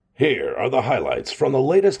Here are the highlights from the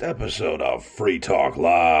latest episode of Free Talk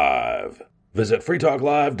Live. Visit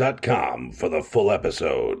freetalklive.com for the full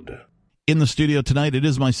episode. In the studio tonight, it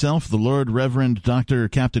is myself, the Lord Reverend Dr.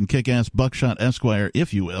 Captain Kick-Ass Buckshot Esquire,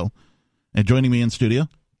 if you will. And joining me in studio,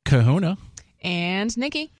 Kahuna. And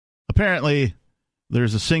Nikki. Apparently,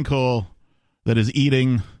 there's a sinkhole that is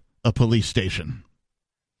eating a police station.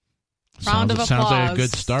 Round of applause. Sounds like a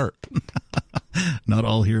good start. Not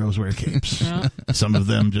all heroes wear capes. Yeah. Some of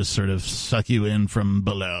them just sort of suck you in from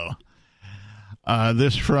below.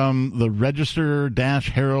 This from the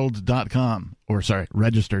register-herald.com. Or, sorry,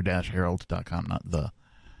 register-herald.com, not the.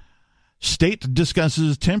 State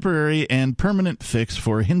discusses temporary and permanent fix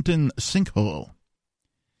for Hinton sinkhole.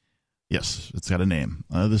 Yes, it's got a name.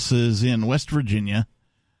 This is in West Virginia.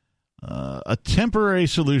 A temporary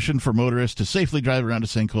solution for motorists to safely drive around a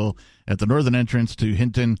sinkhole at the northern entrance to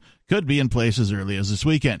Hinton could be in place as early as this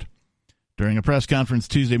weekend. During a press conference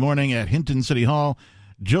Tuesday morning at Hinton City Hall,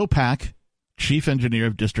 Joe Pack, Chief Engineer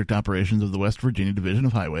of District Operations of the West Virginia Division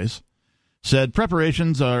of Highways, said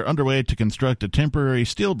preparations are underway to construct a temporary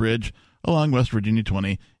steel bridge along West Virginia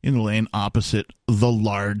 20 in the lane opposite the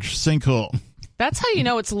large sinkhole. That's how you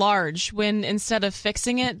know it's large, when instead of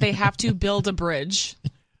fixing it, they have to build a bridge.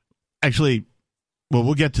 Actually, well,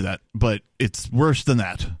 we'll get to that, but it's worse than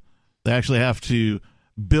that. They actually have to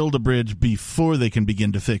build a bridge before they can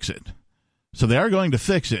begin to fix it. So they are going to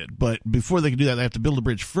fix it, but before they can do that, they have to build a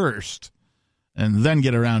bridge first and then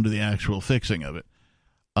get around to the actual fixing of it.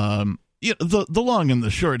 The long and the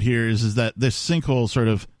short here is that this sinkhole sort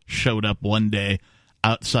of showed up one day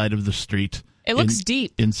outside of the street. It looks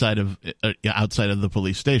deep. Outside of the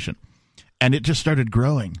police station. And it just started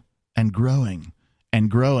growing and growing and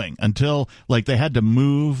growing until, like, they had to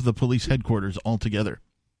move the police headquarters altogether.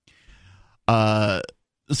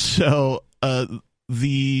 So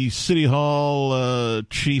the City Hall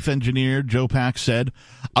chief engineer, Joe Pack, said,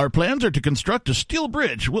 "Our plans are to construct a steel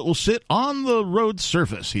bridge which will sit on the road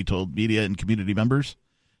surface," he told media and community members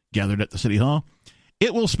gathered at the City Hall.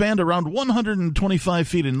 "It will span around 125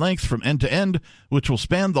 feet in length from end to end, which will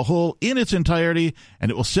span the whole in its entirety, and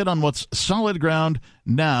it will sit on what's solid ground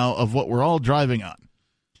now of what we're all driving on."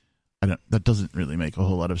 That doesn't really make a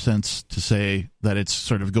whole lot of sense to say that it's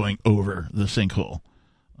sort of going over the sinkhole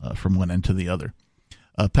from one end to the other.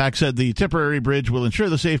 Pack said the temporary bridge will ensure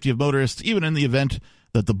the safety of motorists even in the event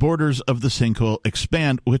that the borders of the sinkhole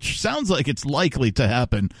expand, which sounds like it's likely to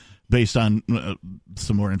happen based on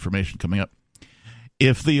some more information coming up.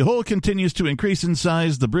 "If the hole continues to increase in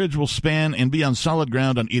size, the bridge will span and be on solid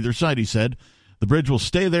ground on either side," he said. "The bridge will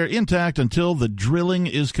stay there intact until the drilling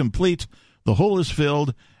is complete, the hole is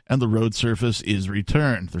filled, and the road surface is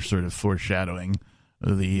returned." They're sort of foreshadowing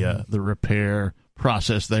the repair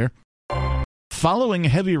process there. Following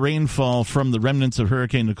heavy rainfall from the remnants of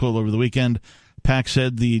Hurricane Nicole over the weekend, Pack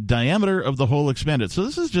said the diameter of the hole expanded. So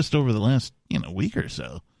this is just over the last week or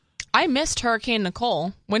so. I missed Hurricane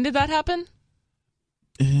Nicole. When did that happen?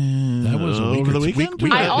 That was over the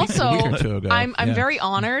weekend. I also, a week or two ago. I'm very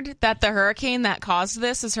honored that the hurricane that caused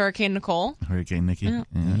this is Hurricane Nicole. Hurricane Nikki. Yeah.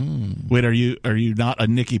 Wait, are you not a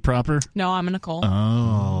Nikki proper? No, I'm a Nicole.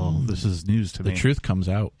 Oh, this is news to me. The truth comes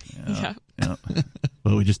out. Yeah.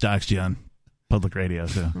 Well, we just doxed you on public radio,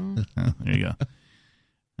 so there you go.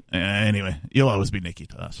 Anyway, you'll always be Nikki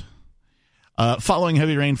to us. Following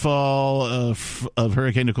heavy rainfall of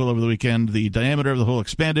Hurricane Nicole over the weekend, the diameter of the hole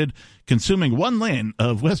expanded, consuming one lane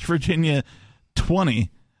of West Virginia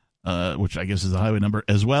 20, which I guess is the highway number,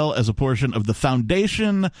 as well as a portion of the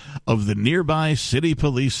foundation of the nearby city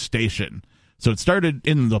police station. So it started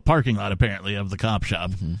in the parking lot, apparently, of the cop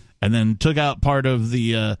shop, and then took out part of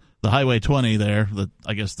the Highway 20 there, that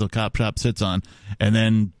I guess the cop shop sits on, and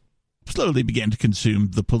then slowly began to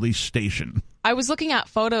consume the police station. I was looking at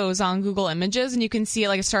photos on Google Images, and you can see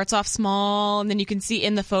it starts off small, and then you can see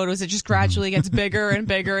in the photos it just gradually gets bigger and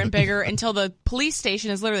bigger and bigger until the police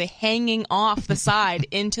station is literally hanging off the side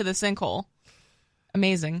into the sinkhole.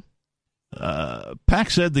 Amazing.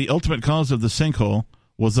 Pack said the ultimate cause of the sinkhole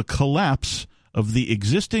was a collapse of the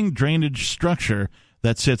existing drainage structure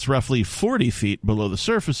that sits roughly 40 feet below the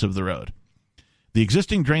surface of the road. The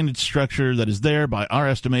existing drainage structure that is there, by our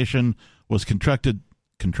estimation, was constructed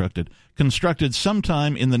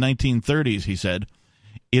sometime in the 1930s, he said.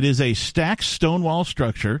 It is a stacked stone wall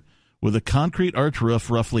structure with a concrete arch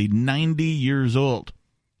roof roughly 90 years old.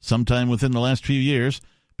 Sometime within the last few years,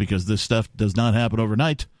 because this stuff does not happen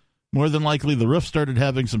overnight, more than likely the roof started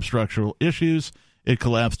having some structural issues. It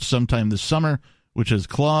collapsed sometime this summer, which has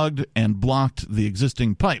clogged and blocked the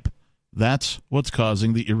existing pipe. That's what's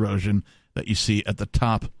causing the erosion that you see at the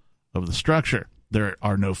top of the structure. There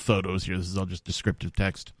are no photos here. This is all just descriptive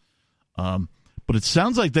text But it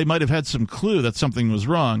sounds like they might have had some clue that something was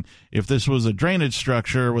wrong. If this was a drainage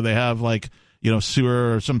structure where they have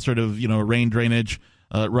sewer or some sort of rain drainage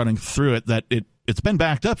running through it, that it's been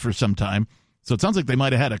backed up for some time. So it sounds like they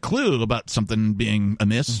might have had a clue about something being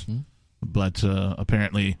amiss. Mm-hmm. But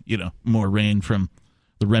apparently, more rain from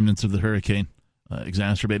the remnants of the hurricane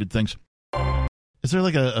exacerbated things. Is there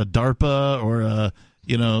like a DARPA or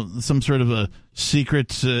some sort of a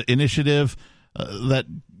secret initiative that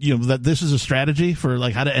this is a strategy for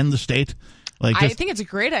how to end the state? I think it's a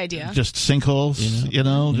great idea. Just sinkholes,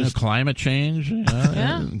 just climate change.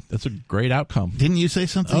 Yeah. That's a great outcome. Didn't you say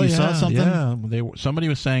something? Oh, you saw something? Yeah. Somebody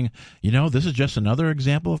was saying, this is just another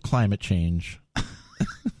example of climate change.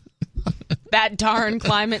 That darn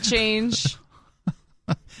climate change.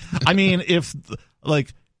 I mean, if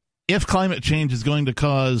climate change is going to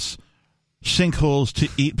cause sinkholes to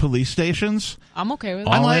eat police stations, I'm okay with it.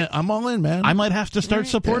 I'm all in, man. I might have to start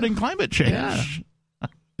supporting climate change. Yeah.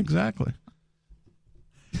 Exactly.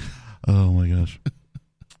 Oh, my gosh.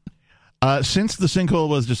 Since the sinkhole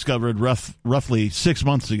was discovered roughly 6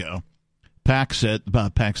 months ago, Pac's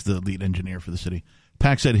the lead engineer for the city.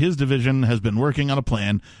 Pac said his division has been working on a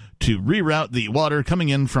plan to reroute the water coming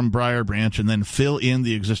in from Briar Branch and then fill in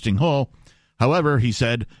the existing hole. However, he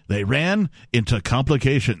said they ran into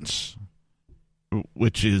complications,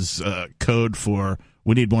 which is code for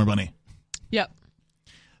we need more money. Yep.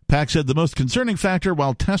 Pac said the most concerning factor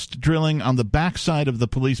while test drilling on the backside of the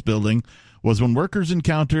police building was when workers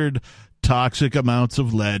encountered toxic amounts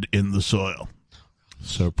of lead in the soil.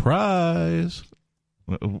 Surprise.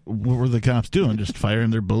 What were the cops doing? Just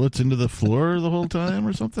firing their bullets into the floor the whole time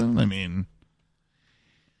or something? I mean,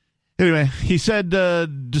 anyway, he said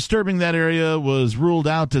disturbing that area was ruled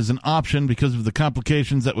out as an option because of the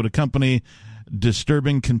complications that would accompany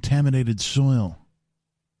disturbing contaminated soil.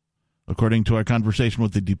 According to our conversation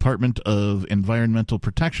with the Department of Environmental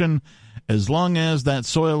Protection, as long as that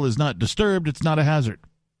soil is not disturbed, it's not a hazard.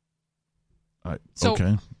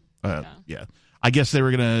 Okay. Yeah. I guess they were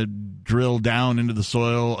going to drill down into the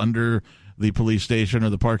soil under the police station or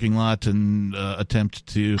the parking lot and attempt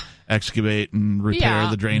to excavate and repair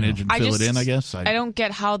the drainage and fill it in, I guess. I don't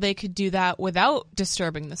get how they could do that without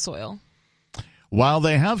disturbing the soil. While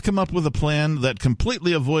they have come up with a plan that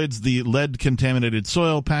completely avoids the lead-contaminated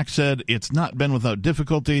soil, Pac said it's not been without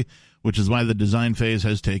difficulty, which is why the design phase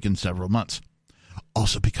has taken several months.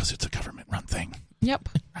 Also because it's a government-run thing. Yep.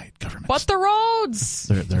 Right, governments. But the roads!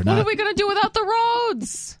 They're not, what are we going to do without the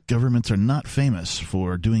roads? Governments are not famous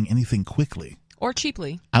for doing anything quickly. Or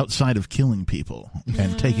cheaply. Outside of killing people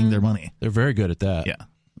and taking their money. They're very good at that. Yeah.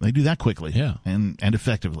 They do that quickly. Yeah. And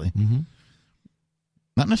effectively. Mm-hmm.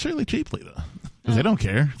 Not necessarily cheaply, though. Because they don't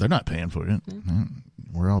care. They're not paying for it.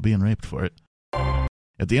 We're all being raped for it.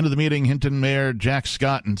 At the end of the meeting, Hinton Mayor Jack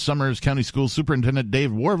Scott and Summers County School Superintendent Dave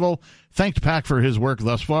Warville thanked Pac for his work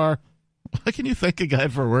thus far. Why can you thank a guy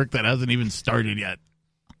for work that hasn't even started yet?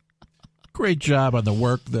 Great job on the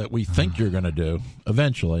work that we think you're going to do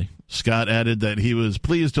eventually. Scott added that he was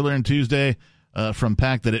pleased to learn Tuesday from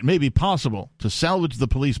Pac that it may be possible to salvage the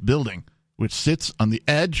police building, which sits on the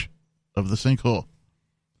edge of the sinkhole.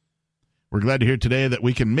 We're glad to hear today that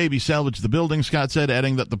we can maybe salvage the building, Scott said,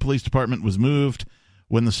 adding that the police department was moved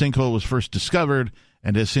when the sinkhole was first discovered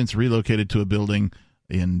and has since relocated to a building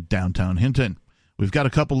in downtown Hinton. We've got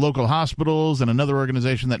a couple local hospitals and another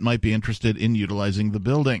organization that might be interested in utilizing the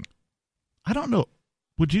building. I don't know.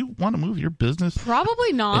 Would you want to move your business?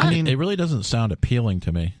 Probably not. I mean, it really doesn't sound appealing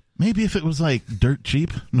to me. Maybe if it was like dirt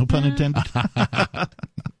cheap, no pun intended.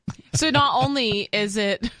 So not only is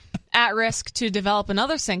it at risk to develop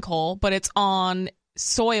another sinkhole, but it's on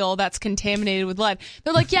soil that's contaminated with lead.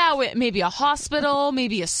 They're like, yeah, maybe a hospital,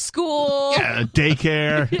 maybe a school. Yeah,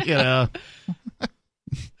 daycare,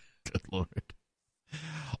 Good Lord.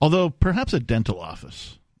 Although perhaps a dental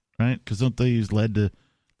office, right? Because don't they use lead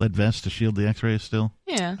vests to shield the x-rays still?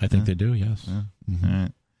 Yeah. I think they do, yes. Yeah. Mm-hmm.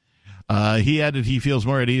 All right. He added he feels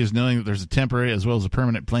more at ease knowing that there's a temporary as well as a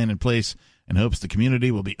permanent plan in place and hopes the community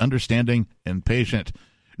will be understanding and patient.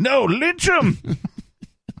 No, lynch him!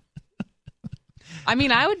 I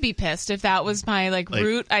mean, I would be pissed if that was my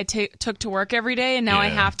route I took to work every day, and now I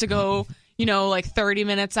have to go, 30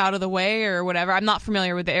 minutes out of the way or whatever. I'm not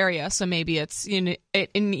familiar with the area, so maybe it's an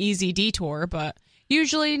easy detour, but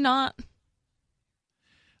usually not.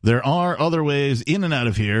 There are other ways in and out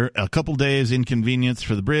of here. A couple days inconvenience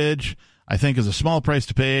for the bridge, I think, is a small price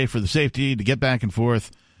to pay for the safety to get back and forth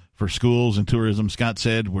for schools and tourism. Scott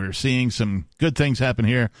said, we're seeing some good things happen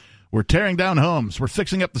here. We're tearing down homes. We're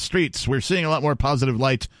fixing up the streets. We're seeing a lot more positive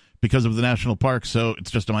light because of the national park, so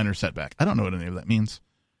it's just a minor setback. I don't know what any of that means.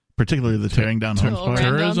 particularly the tearing down homes part.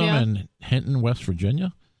 Random, Tourism yeah. in Hinton, West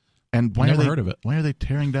Virginia. And why Never are they, heard of it. Why are they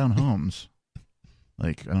tearing down homes?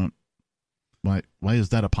 Like, I don't. Why is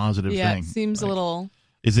that a positive Yeah, thing? it seems a little.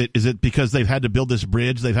 Is it because they've had to build this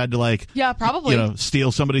bridge? They've had to Yeah, probably.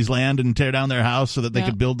 steal somebody's land and tear down their house so that they Yeah.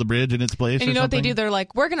 could build the bridge in its place. And you or know what they something? do? They're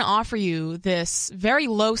like, we're going to offer you this very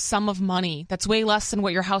low sum of money that's way less than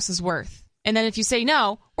what your house is worth. And then if you say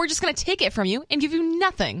no, we're just going to take it from you and give you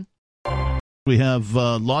nothing. We have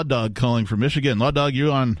Law Dog calling from Michigan. Law Dog,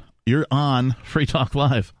 you're on Free Talk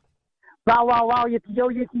Live. Wow, wow, wow,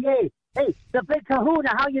 yippee-yo-yippee-yay. Hey, the big kahuna,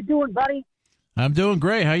 how you doing, buddy? I'm doing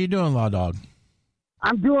great. How you doing, Law Dog?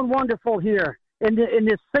 I'm doing wonderful here. In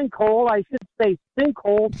this sinkhole, I should say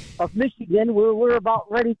sinkhole of Michigan, where we're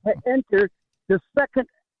about ready to enter the second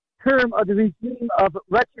term of the regime of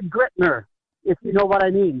Richard Gretner, if you know what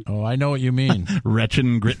I mean. Oh, I know what you mean.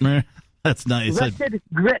 Retchen Gritmer. That's nice. Richard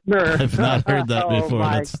Gretner. I've not heard that before. Oh,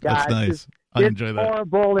 my That's gosh. nice. I enjoy that. It's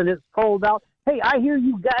horrible and it's cold out. Hey, I hear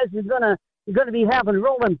you guys are gonna be having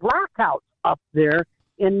rolling blackouts up there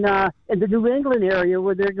in the New England area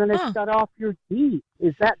where they're gonna shut off your heat.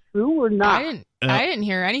 Is that true or not? I didn't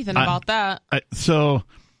hear anything about that. So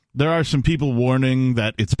there are some people warning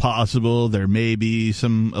that it's possible there may be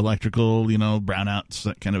some electrical, brownouts,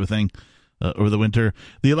 that kind of a thing, over the winter.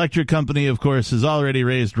 The electric company, of course, has already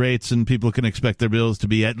raised rates, and people can expect their bills to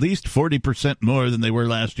be at least 40% more than they were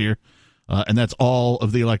last year. And that's all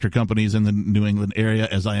of the electric companies in the New England area,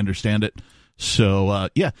 as I understand it. So,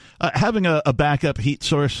 having a backup heat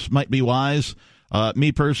source might be wise.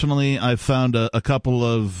 Me personally, I've found a couple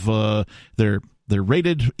of they're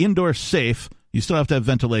rated indoor safe. You still have to have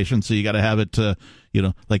ventilation, so you got to have it,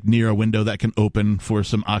 like near a window that can open for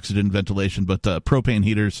some oxygen ventilation. But propane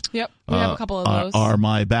heaters, Yep, we have a couple of those. are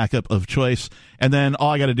my backup of choice. And then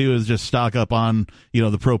all I got to do is just stock up on the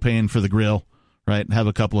propane for the grill. Right, have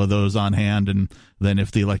a couple of those on hand, and then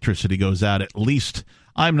if the electricity goes out, at least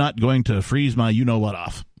I'm not going to freeze my you-know-what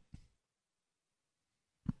off.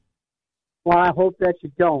 Well, I hope that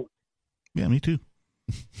you don't. Yeah, me too.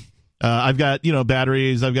 I've got,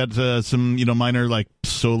 batteries. I've got some, minor, like,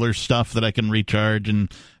 solar stuff that I can recharge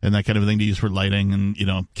and that kind of thing to use for lighting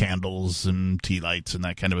and, candles and tea lights and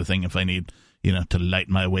that kind of a thing if I need, to light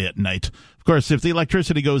my way at night. Of course, if the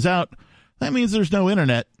electricity goes out, that means there's no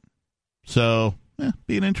internet. So,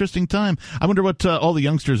 be an interesting time. I wonder what all the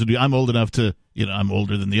youngsters would do. I'm old enough to, I'm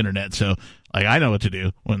older than the internet, so I know what to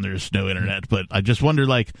do when there's no internet. But I just wonder,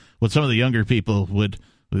 what some of the younger people would.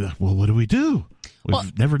 Well, what do we do?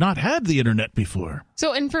 We've never not had the internet before.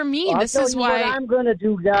 So, and for me, I'll this tell is you why what I'm going to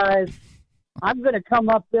do, guys. I'm going to come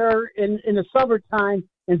up there in the summertime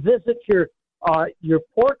and visit your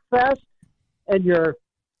Pork Fest and your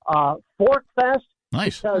Fork Fest.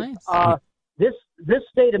 Nice. Because this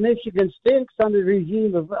state of Michigan stinks under the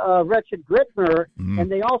regime of Richard Gretner,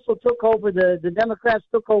 and they also took over the Democrats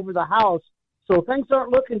took over the House. So things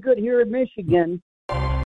aren't looking good here in Michigan.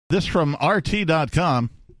 This from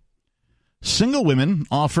RT.com. Single women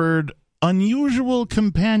offered unusual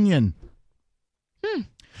companion.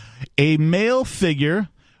 A male figure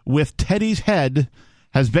with Teddy's head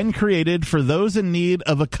has been created for those in need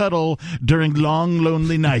of a cuddle during long,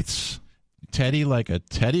 lonely nights. Teddy like a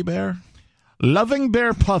teddy bear? Loving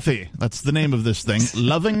Bear Puffy. That's the name of this thing.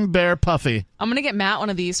 Loving Bear Puffy. I'm going to get Matt one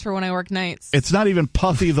of these for when I work nights. It's not even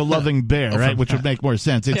Puffy the Loving Bear, right? Which would make more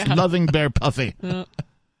sense. It's Loving Bear Puffy.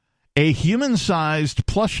 A human-sized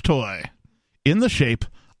plush toy in the shape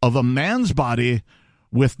of a man's body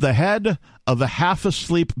with the head of a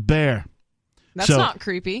half-asleep bear. That's not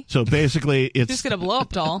creepy. So basically, it's Just get a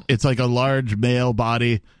blow-up doll. It's like a large male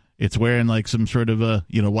body. It's wearing like some sort of a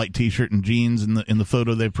white T-shirt and jeans in the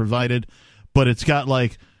photo they've provided, but it's got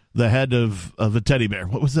like the head of a teddy bear.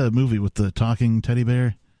 What was that movie with the talking teddy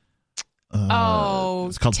bear?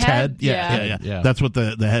 It's called Ted. Yeah. That's what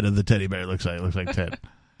the head of the teddy bear looks like. It looks like Ted.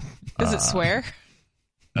 Does it swear?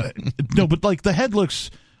 No, but like the head looks.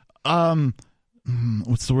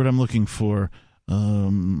 What's the word I'm looking for?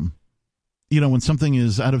 When something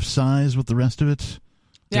is out of size with the rest of it.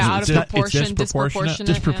 Yeah, out of proportion, it's disproportionate.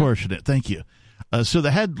 Disproportionate. Thank you. So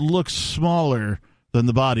the head looks smaller than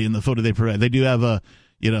the body in the photo they provide. They do have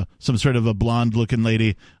some sort of a blonde-looking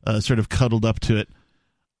lady sort of cuddled up to it.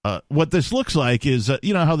 What this looks like is,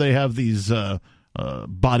 how they have these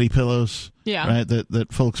body pillows, right? That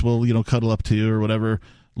folks will, cuddle up to or whatever,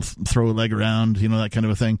 throw a leg around, that kind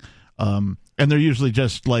of a thing. And they're usually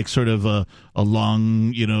just like sort of a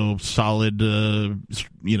long, solid,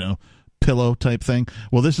 pillow type thing.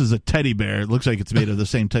 Well, this is a teddy bear. It looks like it's made of the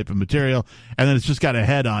same type of material, and then it's just got a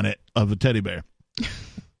head on it of a teddy bear.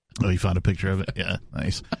 Oh, you found a picture of it? Yeah,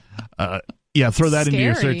 nice. Yeah, throw that into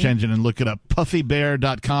your Scary. search engine and look it up.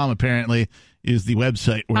 Puffybear.com apparently is the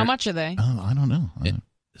website. Where, How much are they? Oh, I don't know.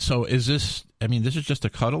 So is this? I mean, this is just a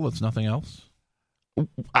cuddle. It's nothing else.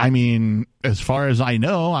 I mean, as far as I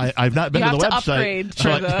know, I've not been You to the have to website. upgrade So for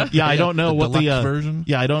I- the- yeah, I don't know The what the deluxe version?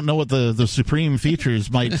 Yeah, I don't know what the supreme features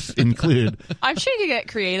might include. I'm sure you could get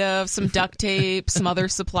creative, some duct tape, some other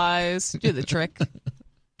supplies. Do the trick.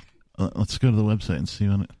 Let's go to the website and see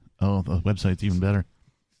what. The website's even better.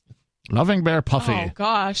 Loving Bear Puffy, Oh,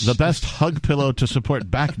 gosh. the best hug pillow to support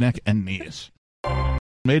back, neck, and knees.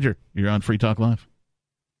 Major, you're on Free Talk Live.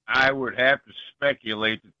 I would have to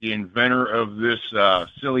speculate that the inventor of this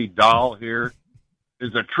silly doll here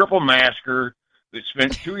is a triple masker that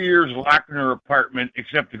spent 2 years locked in her apartment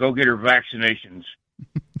except to go get her vaccinations.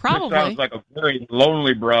 This Probably. sounds like a very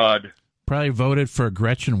lonely broad. Probably voted for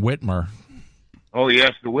Gretchen Whitmer. Oh,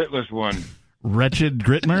 yes, the witless one. Wretched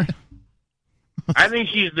Gritmer. I think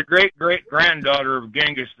she's the great-great-granddaughter of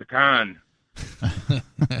Genghis the Khan.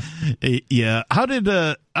 Yeah. How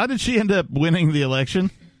did she end up winning the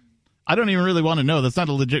election? I don't even really want to know. That's not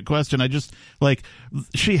a legit question. I just,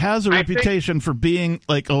 she has a reputation for being,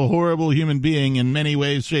 like, a horrible human being in many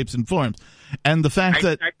ways, shapes, and forms. And the fact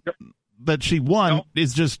that she won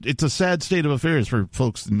is just, it's a sad state of affairs for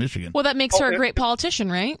folks in Michigan. Well, that makes her a great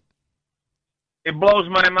politician, right? It blows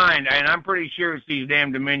my mind, and I'm pretty sure it's these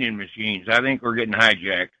damn Dominion machines. I think we're getting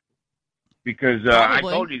hijacked. Because I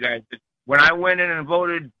Probably. told you guys that when I went in and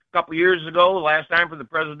voted a couple years ago, last time for the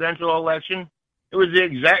presidential election, it was the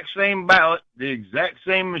exact same ballot, the exact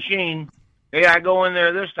same machine. Hey, I go in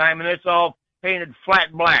there this time, and it's all painted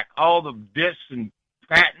flat black. All the discs and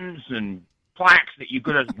patents and plaques that you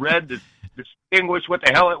could have read to distinguish what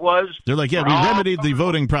the hell it was. They're like, yeah, we remedied the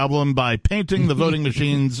voting problem by painting the voting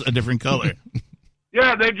machines a different color.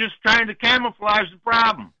 Yeah, they're just trying to camouflage the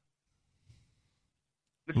problem.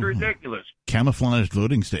 It's ridiculous. Camouflaged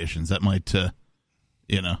voting stations. That might, work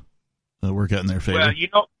out in their favor.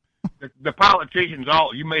 Well, the politicians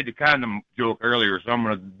all, you made the condom joke earlier, so I'm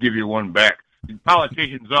going to give you one back. The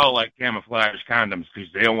politicians all like camouflage condoms because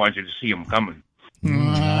they don't want you to see them coming.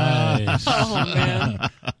 Nice. Oh, man.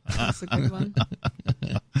 That's a good one.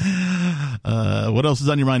 What else is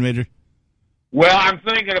on your mind, Major? Well, I'm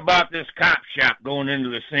thinking about this cop shop going into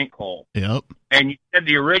the sinkhole. Yep. And you said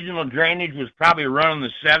the original drainage was probably run in the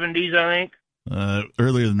 70s, I think.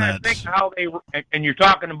 Earlier than I that. think how they, and you're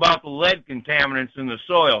talking about the lead contaminants in the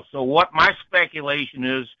soil. So what my speculation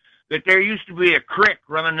is that there used to be a creek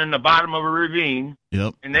running in the bottom of a ravine,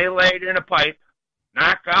 Yep. and they laid in a pipe,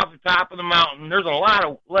 knocked off the top of the mountain. There's a lot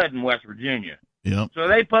of lead in West Virginia. Yep. So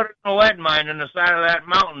they put a lead mine in the side of that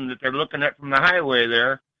mountain that they're looking at from the highway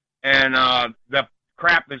there, and the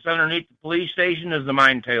crap that's underneath the police station is the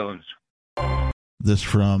mine tailings. This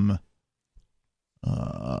from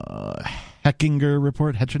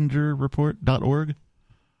HechingerReport.org.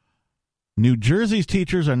 New Jersey's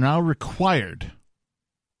teachers are now required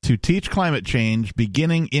to teach climate change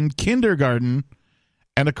beginning in kindergarten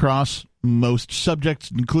and across most subjects,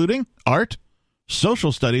 including art,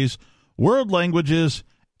 social studies, world languages,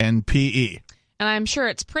 and PE. And I'm sure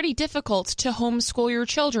it's pretty difficult to homeschool your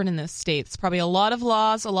children in this state. It's probably a lot of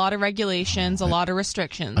laws, a lot of regulations, a lot of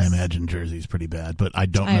restrictions. I imagine Jersey's pretty bad, but I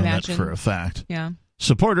don't know that for a fact. Yeah.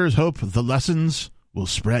 Supporters hope the lessons will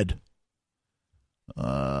spread.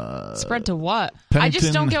 Spread to what? I Pennington-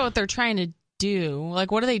 just don't get what they're trying to do.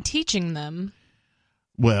 Like, what are they teaching them?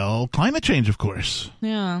 Well, climate change, of course.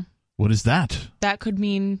 Yeah. What is that? That could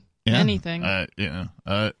mean Yeah. anything.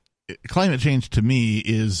 Climate change to me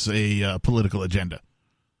is a political agenda.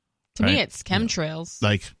 To me, right. it's chemtrails.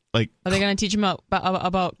 Like Are they going to teach them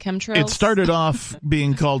about chemtrails? it started off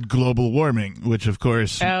being called global warming, which of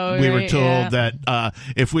course Oh, we were right, told yeah. that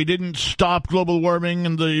if we didn't stop global warming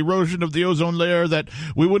and the erosion of the ozone layer, that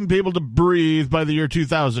we wouldn't be able to breathe by the year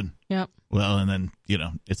 2000. Yep. Well, and then,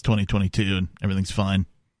 it's 2022 and everything's fine.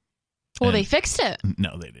 Well, And- they fixed it.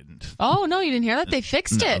 No, they didn't. Oh, no, you didn't hear that? They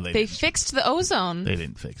fixed No, it. they They didn't. fixed the ozone. They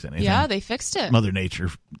didn't fix anything. Yeah, they fixed it. Mother Nature,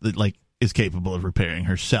 is capable of repairing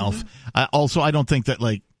herself. Mm-hmm. Also, I don't think that,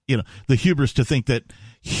 the hubris to think that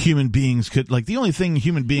human beings could, the only thing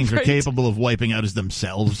human beings are Right. capable of wiping out is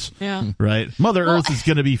themselves. Yeah. Right? Mother Well, Earth is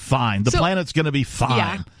going to be fine. The so- planet's going to be fine.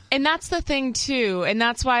 Yeah. And that's the thing, too. And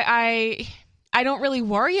that's why I don't really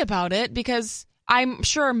worry about it, because I'm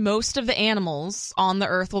sure most of the animals on the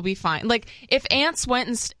earth will be fine. Like, if ants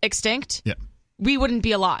went extinct, Yeah. we wouldn't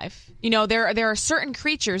be alive. There are certain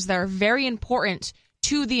creatures that are very important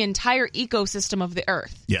to the entire ecosystem of the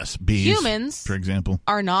earth. Yes, bees, Humans for example.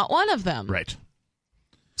 are not one of them. Right.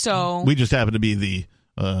 So We just happen to be the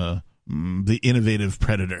innovative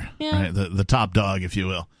predator, Yeah. right? The top dog, if you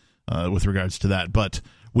will. with regards to that. But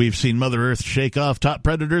we've seen Mother Earth shake off top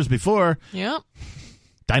predators before. Yep.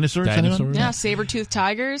 Dinosaurs, anyone? Yeah, saber-toothed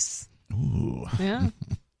tigers. Ooh. Yeah.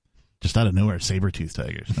 Just out of nowhere, saber-toothed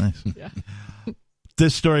tigers. Nice. Yeah.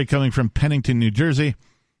 This story coming from Pennington, New Jersey.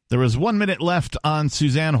 There was 1 minute left on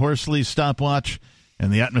Suzanne Horsley's stopwatch,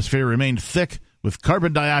 and the atmosphere remained thick with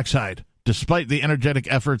carbon dioxide, despite the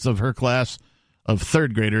energetic efforts of her class of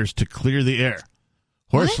third graders to clear the air.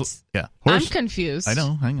 I'm confused. I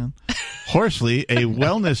know, hang on. Horsley, a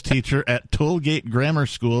wellness teacher at Tollgate Grammar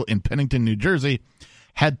School in Pennington, New Jersey,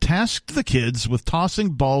 had tasked the kids with tossing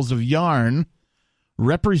balls of yarn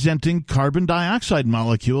representing carbon dioxide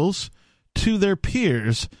molecules to their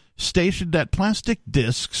peers stationed at plastic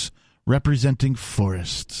discs representing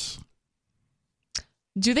forests.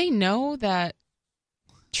 Do they know that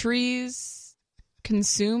trees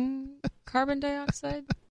consume carbon dioxide?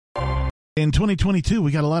 In 2022,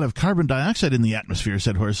 we got a lot of carbon dioxide in the atmosphere,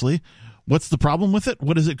 said Horsley. What's the problem with it?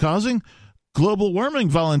 What is it causing? Global warming,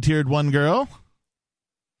 volunteered one girl.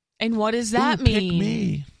 And what does that Ooh, mean? Pick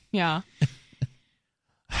me. Yeah.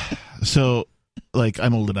 So, like,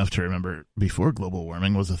 I'm old enough to remember before global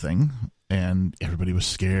warming was a thing, and everybody was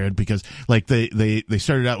scared because, like, they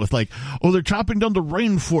started out with, like, oh, they're chopping down the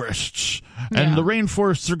rainforests, and the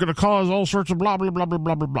rainforests are going to cause all sorts of blah, blah, blah, blah,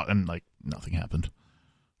 blah, blah, blah, and, like, nothing happened,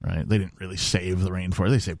 right? They didn't really save the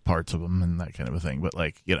rainforest. They saved parts of them and that kind of a thing, but,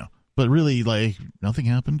 like, you know, but really, like, nothing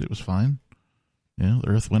happened. It was fine. You know, the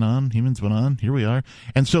Earth went on, humans went on, here we are.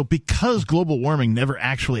 And so because global warming never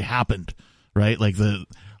actually happened, right, like the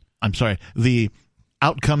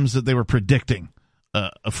outcomes that they were predicting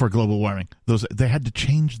for global warming, they had to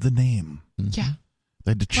change the name. Yeah.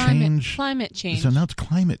 They had to change. Climate change. So now it's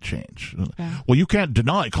climate change. Yeah. Well, you can't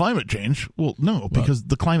deny climate change. Well, no, because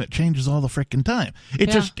the climate changes all the frickin' time.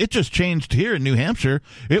 It just changed here in New Hampshire.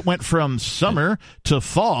 It went from summer to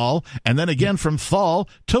fall, and then again from fall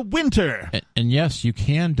to winter. And yes, you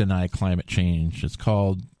can deny climate change. It's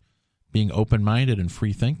called being open-minded and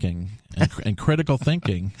free thinking and critical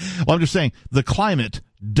thinking. Well, I'm just saying the climate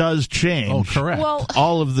does change. Oh, correct. Well,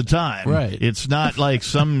 all of the time. Right. It's not like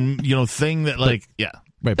some, thing that Right,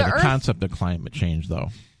 but the Earth- concept of climate change, though.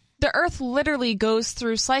 the Earth literally goes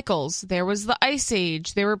through cycles. There was the Ice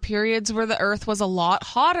Age. There were periods where the Earth was a lot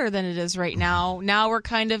hotter than it is right now. Now we're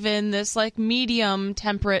kind of in this, like, medium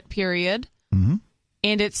temperate period. Mm-hmm.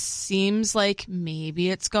 And it seems like maybe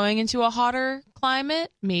it's going into a hotter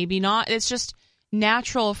climate, maybe not. It's just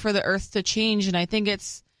natural for the Earth to change, and I think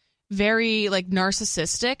it's very, like,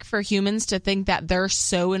 narcissistic for humans to think that they're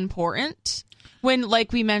so important when,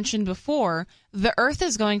 like we mentioned before, the Earth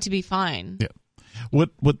is going to be fine. Yeah. What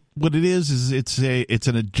it is it's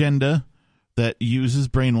an agenda that uses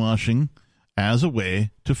brainwashing as a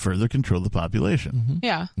way to further control the population. Mm-hmm.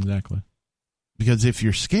 Yeah. Exactly. Because if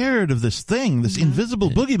you're scared of this thing, this invisible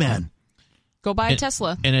boogeyman, Go buy a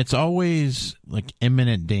Tesla. And it's always like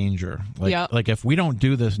imminent danger. Like if we don't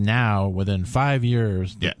do this now, within 5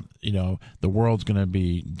 years, the world's going to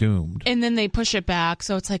be doomed. And then they push it back.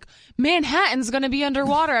 So it's like, Manhattan's going to be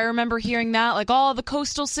underwater. I remember hearing that. Like, all the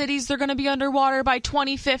coastal cities, they're going to be underwater by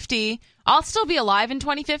 2050. I'll still be alive in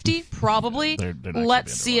 2050, probably. They're not gonna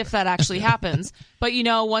Let's be see if that actually happens. But,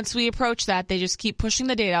 once we approach that, they just keep pushing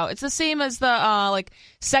the date out. It's the same as the,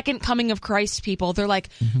 second coming of Christ people. They're like,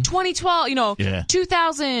 2012,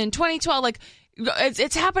 2000, 2012, like,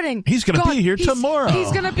 it's happening. He's going to be here tomorrow.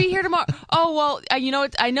 He's going to be here tomorrow. Oh, well,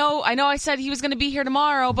 I know I said he was going to be here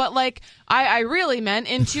tomorrow, but, like, I really meant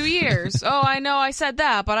in 2 years. Oh, I know I said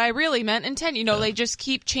that, but I really meant in 10. They just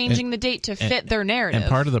keep changing the date to fit their narrative. And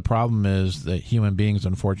part of the problem is that human beings,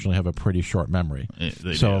 unfortunately, have a pretty short memory.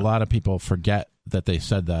 They so do. a lot of people forget that they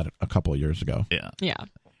said that a couple of years ago. Yeah.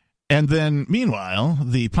 And then, meanwhile,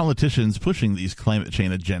 the politicians pushing these climate change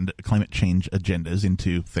agendas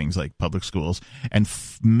into things like public schools and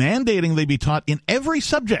mandating they be taught in every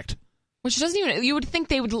subject. Which doesn't even, you would think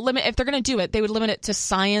they would limit, if they're going to do it, they would limit it to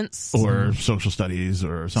science. Or social studies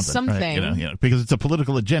or something. Something. Right? Because it's a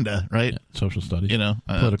political agenda, right? Yeah, social studies.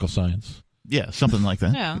 Political science. Yeah, something like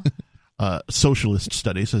that. Yeah. Socialist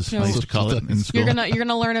studies, as I used to call it in school. You're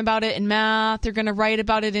gonna learn about it in math. You're gonna write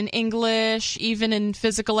about it in English, even in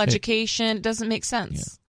physical education. It doesn't make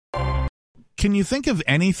sense. Yeah. Can you think of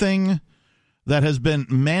anything that has been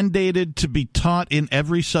mandated to be taught in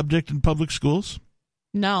every subject in public schools?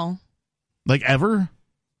 No. Like ever?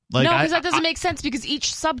 No, because that doesn't make sense, because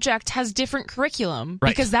each subject has different curriculum. Right.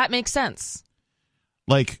 Because that makes sense.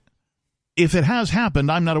 Like, if it has happened,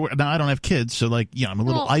 I'm not aware. Now, I don't have kids, so, I'm a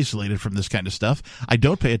little isolated from this kind of stuff. I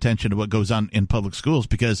don't pay attention to what goes on in public schools,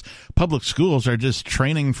 because public schools are just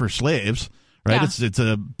training for slaves, right? Yeah. It's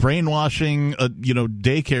a brainwashing,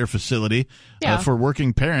 daycare facility for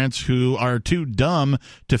working parents who are too dumb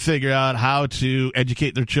to figure out how to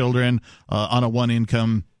educate their children on a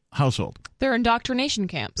one-income household. They're indoctrination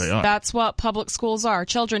camps. They are. That's what public schools are.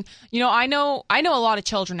 Children. I know a lot of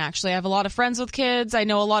children, actually. I have a lot of friends with kids. I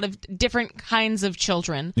know a lot of different kinds of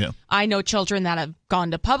children. Yeah. I know children that have gone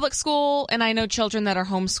to public school, and I know children that are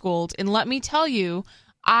homeschooled. And let me tell you,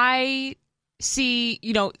 I see,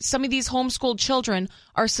 some of these homeschooled children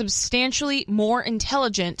are substantially more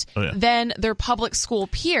intelligent than their public school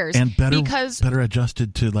peers. And better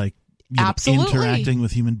adjusted to, absolutely interacting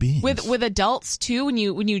with human beings. With adults, too, when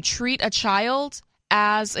you treat a child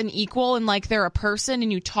as an equal and like they're a person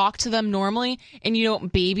and you talk to them normally and you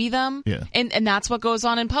don't baby them. Yeah. And that's what goes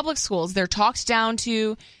on in public schools. They're talked down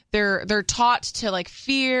to, they're taught to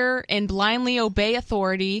fear and blindly obey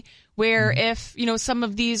authority, where if, some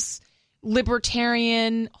of these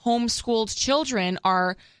libertarian homeschooled children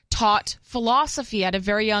are taught philosophy at a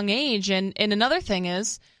very young age. And another thing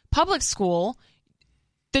is public school,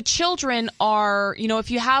 the children are, if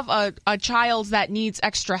you have a child that needs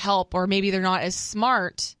extra help or maybe they're not as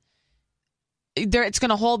smart, it's going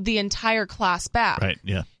to hold the entire class back. Right,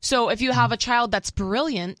 yeah. So if you have a child that's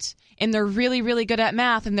brilliant and they're really, really good at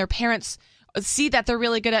math and their parents see that they're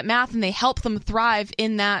really good at math and they help them thrive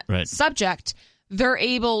in that subject, they're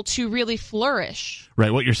able to really flourish.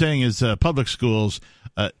 Right. What you're saying is public schools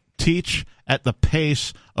teach at the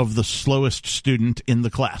pace of the slowest student in the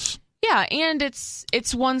class. Yeah, and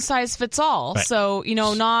it's one size fits all. Right. So,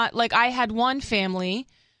 not like I had one family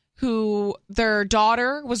who their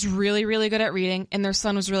daughter was really, really good at reading and their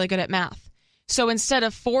son was really good at math. So instead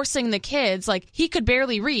of forcing the kids, he could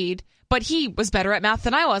barely read, but he was better at math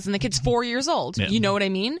than I was, and the kid's 4 years old. Yeah. You know what I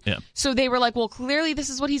mean? Yeah. So they were like, well, clearly this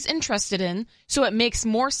is what he's interested in, so it makes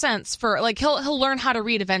more sense for, he'll learn how to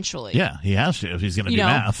read eventually. Yeah, he has to if he's going to do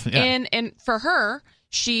math. Yeah. And for her,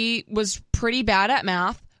 she was pretty bad at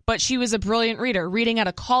math, but she was a brilliant reader, reading at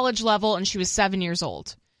a college level, and she was 7 years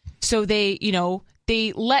old. So they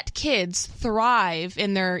let kids thrive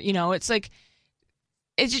in their,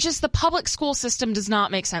 it's just the public school system does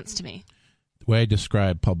not make sense to me. The way I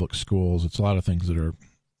describe public schools, it's a lot of things that are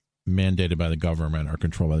mandated by the government or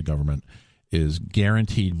controlled by the government, is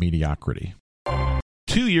guaranteed mediocrity.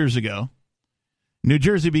 2 years ago, New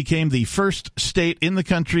Jersey became the first state in the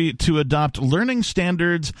country to adopt learning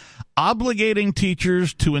standards obligating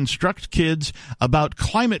teachers to instruct kids about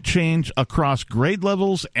climate change across grade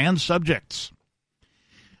levels and subjects.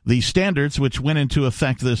 The standards, which went into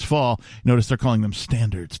effect this fall, notice they're calling them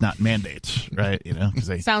standards, not mandates, right?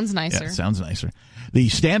 Sounds nicer. Yeah, sounds nicer. The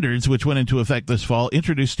standards, which went into effect this fall,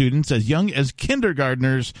 introduced students as young as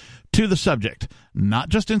kindergartners to the subject, not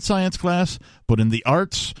just in science class, but in the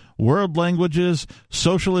arts, world languages,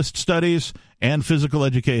 socialist studies, and physical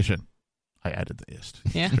education. I added the ist.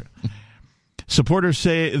 Yeah. Supporters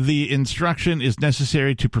say the instruction is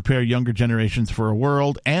necessary to prepare younger generations for a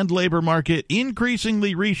world and labor market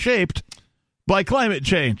increasingly reshaped by climate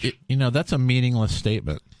change. That's a meaningless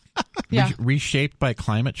statement. Yeah. Reshaped by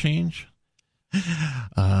climate change?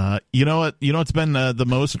 You know what's been the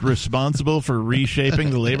most responsible for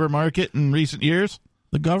reshaping the labor market in recent years?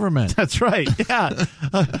 The government. That's right. Yeah.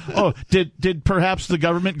 Did perhaps the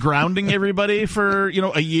government grounding everybody for,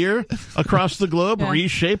 a year across the globe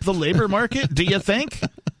reshape the labor market? Do you think?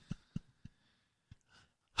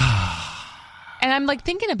 And I'm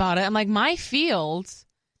thinking about it. I'm my field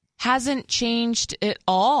hasn't changed at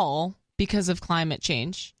all because of climate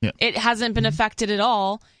change. Yeah. It hasn't been affected at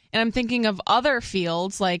all. And I'm thinking of other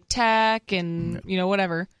fields like tech and,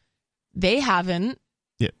 whatever. They haven't.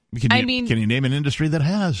 Yeah. Can you name an industry that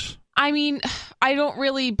has? I mean, I don't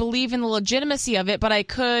really believe in the legitimacy of it, but I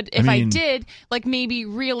could, if I did, maybe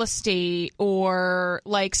real estate or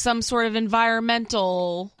some sort of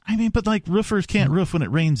environmental. But roofers can't roof when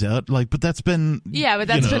it rains out. But that's been but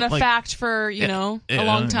that's been a fact for a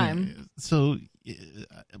long time. So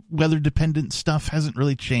weather dependent stuff hasn't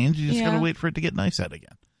really changed. You just got to wait for it to get nice out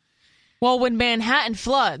again. Well, when Manhattan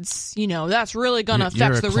floods, that's really going to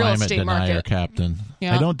affect the real estate market. Captain.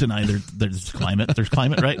 Yeah. I don't deny there's climate. There's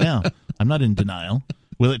climate right now. I'm not in denial.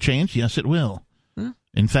 Will it change? Yes, it will.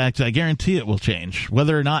 In fact, I guarantee it will change.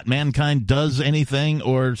 Whether or not mankind does anything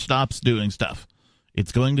or stops doing stuff,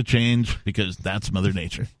 it's going to change because that's Mother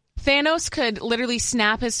Nature. Thanos could literally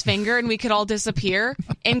snap his finger and we could all disappear,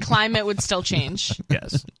 and climate would still change.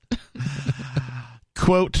 Yes.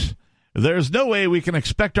 Quote, "There's no way we can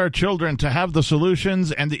expect our children to have the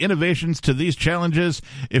solutions and the innovations to these challenges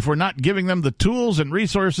if we're not giving them the tools and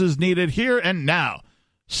resources needed here and now,"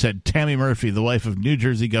 said Tammy Murphy, the wife of New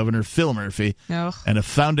Jersey Governor Phil Murphy, and a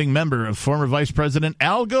founding member of former Vice President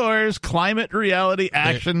Al Gore's Climate Reality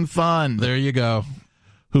Action Fund. There you go.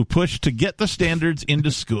 Who pushed to get the standards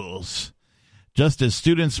into schools. Just as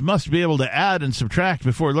students must be able to add and subtract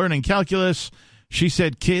before learning calculus, she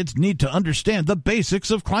said kids need to understand the basics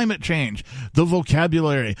of climate change, the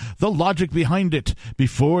vocabulary, the logic behind it,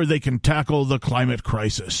 before they can tackle the climate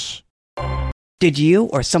crisis. Did you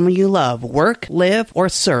or someone you love work, live, or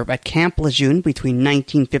serve at Camp Lejeune between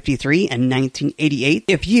 1953 and 1988?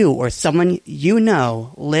 If you or someone you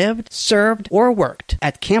know lived, served, or worked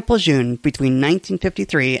at Camp Lejeune between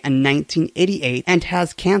 1953 and 1988 and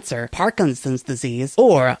has cancer, Parkinson's disease,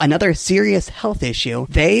 or another serious health issue,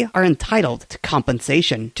 they are entitled to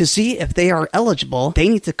compensation. To see if they are eligible, they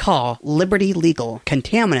need to call Liberty Legal.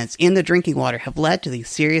 Contaminants in the drinking water have led to these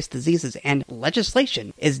serious diseases, and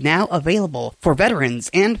legislation is now available for veterans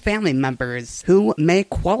and family members who may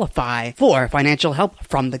qualify for financial help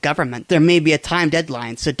from the government. There may be a time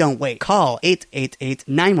deadline, so don't wait. Call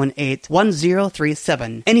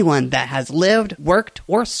 888-918-1037. Anyone that has lived, worked,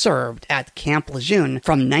 or served at Camp Lejeune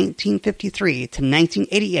from 1953 to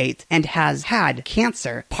 1988 and has had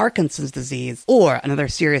cancer, Parkinson's disease, or another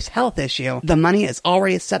serious health issue, the money is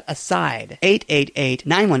already set aside.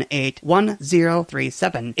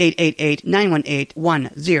 888-918-1037.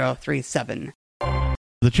 888-918-1037.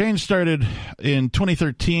 The change started in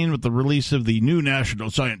 2013 with the release of the new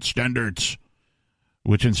National Science Standards,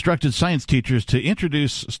 which instructed science teachers to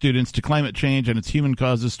introduce students to climate change and its human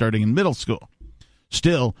causes starting in middle school.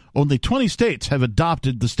 Still, only 20 states have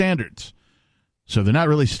adopted the standards. So they're not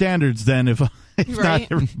really standards then if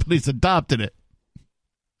not everybody's adopted it.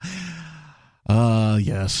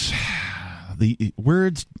 Yes. The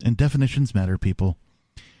words and definitions matter, people.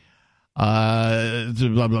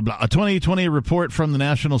 Blah, blah, blah. A 2020 report from the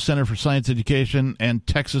National Center for Science Education and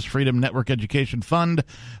Texas Freedom Network Education Fund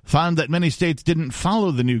found that many states didn't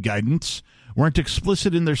follow the new guidance, weren't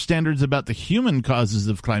explicit in their standards about the human causes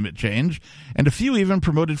of climate change, and a few even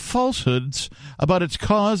promoted falsehoods about its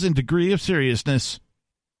cause and degree of seriousness.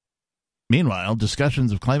 Meanwhile,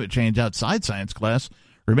 discussions of climate change outside science class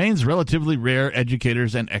remains relatively rare,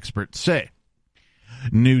 educators and experts say.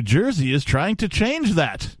 New Jersey is trying to change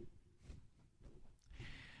that.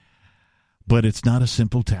 But it's not a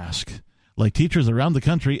simple task. Like teachers around the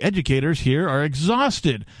country, educators here are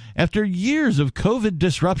exhausted after years of COVID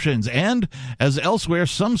disruptions, and, as elsewhere,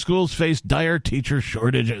 some schools face dire teacher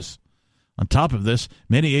shortages. On top of this,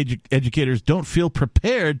 many educators don't feel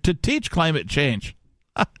prepared to teach climate change.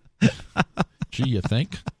 Gee, you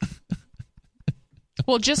think?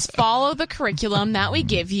 Well, just follow the curriculum that we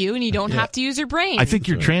give you, and you don't have to use your brain. I think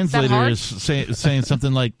your translator is saying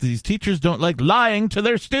something like, these teachers don't like lying to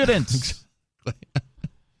their students.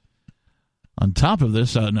 On top of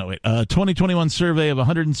this, a 2021 survey of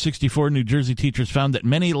 164 New Jersey teachers found that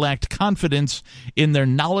many lacked confidence in their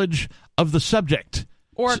knowledge of the subject.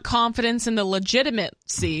 Or confidence in the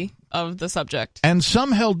legitimacy of the subject. And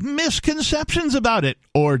some held misconceptions about it,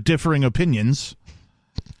 or differing opinions,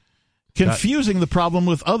 confusing the problem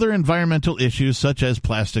with other environmental issues such as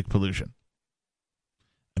plastic pollution.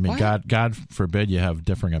 I mean, God forbid you have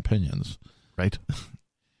differing opinions. Right?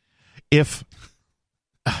 If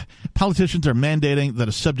politicians are mandating that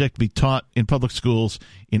a subject be taught in public schools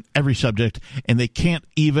in every subject, and they can't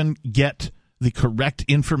even get the correct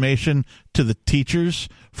information to the teachers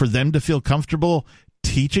for them to feel comfortable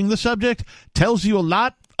teaching the subject, tells you a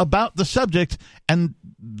lot about the subject, and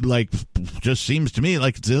just seems to me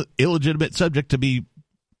like it's an illegitimate subject to be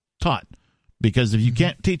taught. Because if you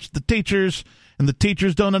can't teach the teachers and the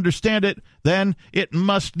teachers don't understand it, then it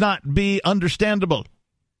must not be understandable.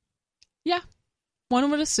 Yeah,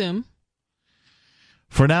 one would assume.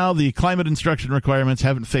 For now, the climate instruction requirements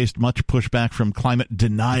haven't faced much pushback from climate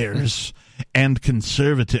deniers and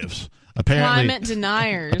conservatives. Climate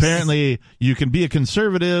deniers. Apparently, you can be a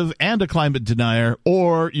conservative and a climate denier,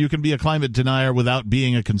 or you can be a climate denier without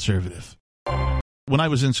being a conservative. When I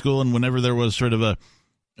was in school, and whenever there was sort of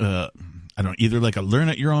either like a learn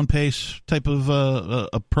at your own pace type of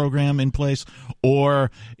a program in place,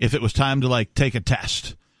 or if it was time to like take a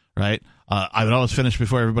test, right? I would always finish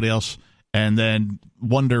before everybody else, and then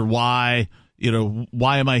wonder why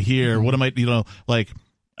am I here? What am I,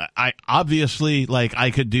 I obviously,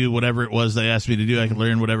 I could do whatever it was they asked me to do. I could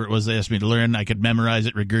learn whatever it was they asked me to learn. I could memorize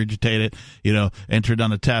it, regurgitate it, enter it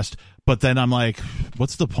on a test. But then I'm like,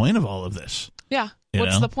 what's the point of all of this? Yeah.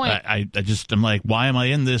 What's the point? I'm like, why am I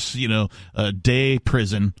in this, day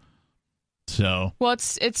prison? So. Well,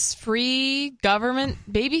 it's free government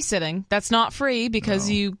babysitting. That's not free because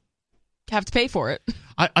you have to pay for it.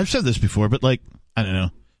 I've said this before, but I don't know.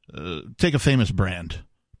 take a famous brand.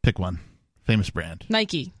 Pick one. Famous brand.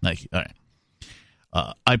 Nike. All right.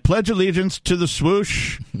 I pledge allegiance to the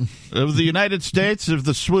swoosh of the United States of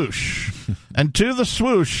the swoosh, and to the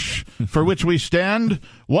swoosh for which we stand,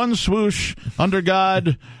 one swoosh under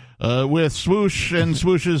God, with swoosh and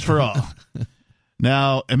swooshes for all.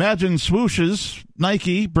 Now, imagine swooshes,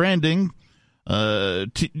 Nike branding,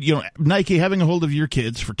 Nike having a hold of your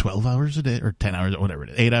kids for 12 hours a day, or 10 hours, or whatever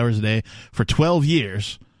it is, 8 hours a day for 12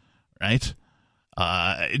 years, right?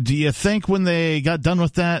 Do you think when they got done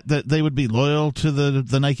with that they would be loyal to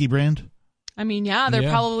the Nike brand? I mean, they're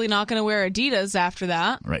probably not going to wear Adidas after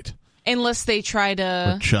that. Right. Unless they try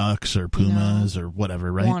to... Or Chucks or Pumas or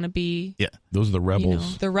whatever, right? Want to be... Yeah. Those are the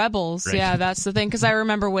rebels. The rebels. Right. Yeah, that's the thing. Because I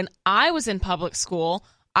remember when I was in public school,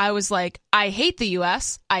 I was like, I hate the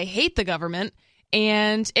U.S., I hate the government,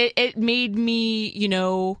 and it made me,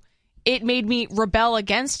 it made me rebel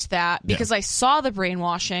against that because I saw the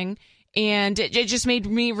brainwashing. And it just made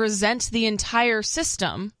me resent the entire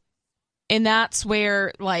system. And that's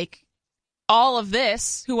where, all of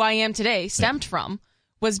this, who I am today, stemmed from,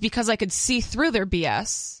 was because I could see through their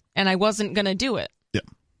BS, and I wasn't going to do it. Yeah.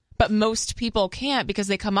 But most people can't because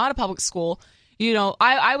they come out of public school.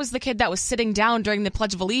 I was the kid that was sitting down during the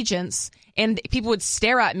Pledge of Allegiance, and people would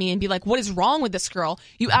stare at me and be like, what is wrong with this girl?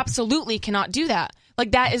 You absolutely cannot do that.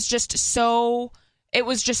 That is just so... It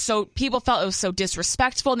was just so, people felt it was so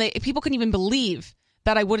disrespectful, and people couldn't even believe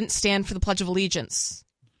that I wouldn't stand for the Pledge of Allegiance.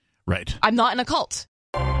 Right. I'm not in a cult.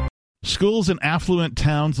 Schools in affluent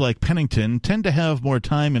towns like Pennington tend to have more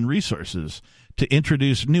time and resources to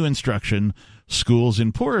introduce new instruction. Schools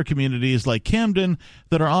in poorer communities like Camden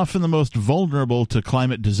that are often the most vulnerable to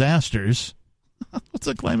climate disasters. What's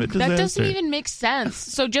a climate disaster? That doesn't even make sense.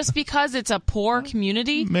 So just because it's a poor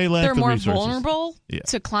community, they're more vulnerable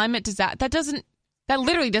to climate disaster. That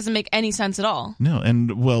literally doesn't make any sense at all. No,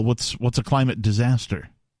 and what's a climate disaster?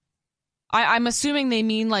 I'm assuming they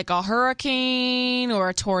mean like a hurricane or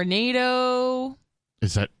a tornado.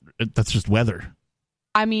 That's just weather?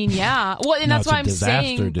 I mean, yeah. Well, and that's why I'm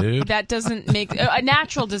saying dude. That doesn't make a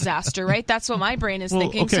natural disaster, right? That's what my brain is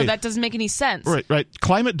thinking. Okay. So that doesn't make any sense. Right.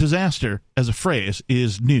 Climate disaster as a phrase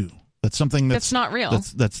is new. That's something that's not real.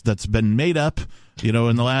 That's been made up,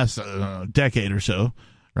 in the last decade or so.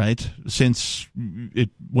 Right, since it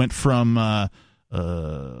went from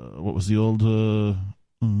what was the old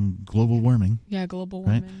global warming? Yeah, global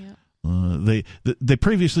warming. Right? Yeah. They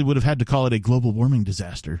previously would have had to call it a global warming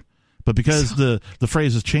disaster, but because the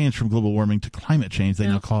phrase has changed from global warming to climate change, they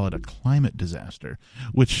now call it a climate disaster,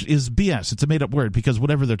 which is BS. It's a made up word because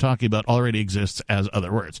whatever they're talking about already exists as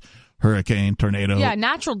other words. Hurricane, tornado. Yeah,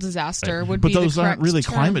 natural disaster would be the correct term. But those aren't really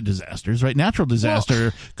term. climate disasters, right? Natural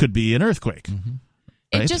disaster could be an earthquake. Mm-hmm.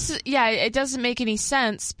 Right? It doesn't make any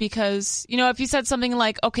sense because, if you said something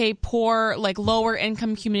like, okay, poor, lower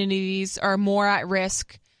income communities are more at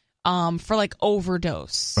risk for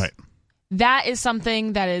overdose. Right. That is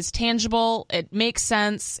something that is tangible. It makes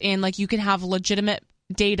sense. And you can have legitimate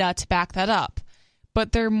data to back that up.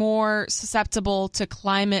 But they're more susceptible to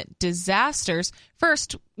climate disasters.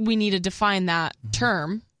 First, we need to define that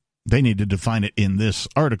term. They need to define it in this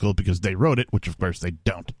article because they wrote it, which of course they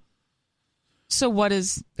don't. So what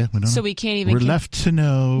is? So we can't even. We're left to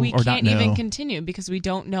know. We or can't not know. even continue because we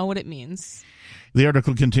don't know what it means. The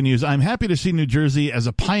article continues. I'm happy to see New Jersey as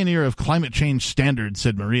a pioneer of climate change standards,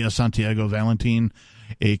 said Maria Santiago Valentin,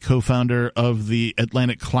 a co-founder of the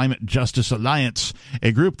Atlantic Climate Justice Alliance,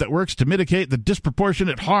 a group that works to mitigate the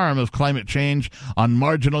disproportionate harm of climate change on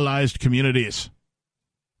marginalized communities.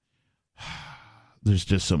 There's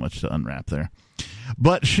just so much to unwrap there.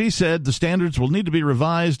 But she said the standards will need to be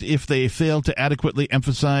revised if they fail to adequately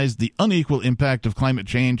emphasize the unequal impact of climate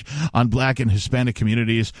change on Black and Hispanic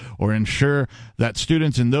communities or ensure that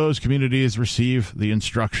students in those communities receive the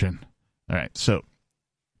instruction. All right, so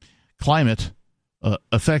climate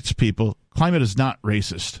affects people. Climate is not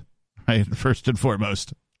racist, right? First and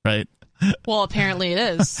foremost, right? Well, apparently it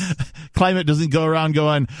is. Climate doesn't go around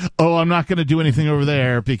going, oh, I'm not going to do anything over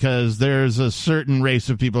there because there's a certain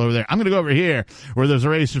race of people over there. I'm going to go over here where there's a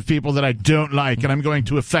race of people that I don't like, and I'm going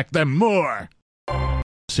to affect them more.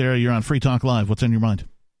 Sarah, you're on Free Talk Live. What's on your mind?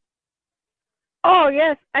 Oh,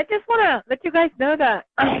 yes. I just want to let you guys know that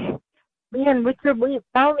me and Richard, we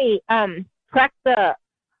finally tracked the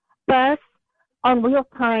bus on real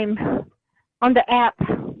time on the app.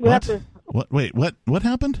 What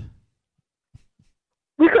happened?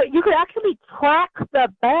 You could actually track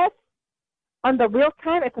the bus on the real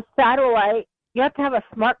time. It's a satellite. You have to have a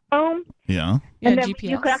smartphone. Yeah. And then GPS.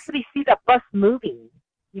 you could actually see the bus moving.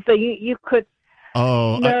 So you could.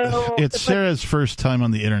 Oh, it's Sarah's first time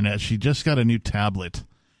on the internet. She just got a new tablet,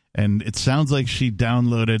 And it sounds like she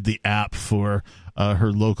downloaded the app for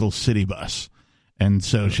her local city bus. And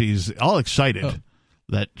so she's all excited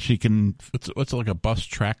that she can... What's it, like a bus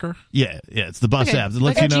tracker? Yeah, it's the bus app that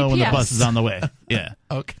lets you know when the bus is on the way. Yeah.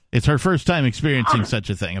 Okay. It's her first time experiencing such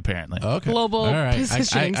a thing, apparently. Okay. Global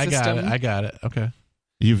positioning system. I got it. Okay.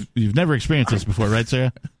 You've never experienced this before, right,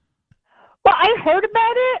 Sarah? Well, I heard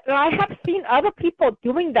about it, and I have seen other people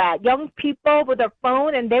doing that. Young people with their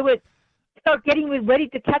phone, and they would start getting ready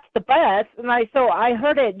to catch the bus. And I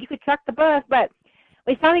heard it. You could track the bus, but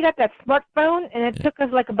we finally got that smartphone, and it took us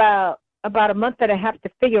like about a month and a half to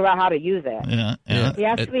figure out how to use it. Yeah. We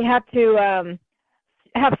actually had to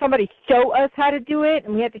have somebody show us how to do it,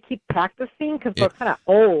 and we had to keep practicing because we're kind of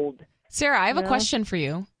old. Sarah, I have a question for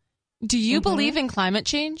you. Do you believe in climate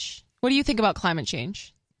change? What do you think about climate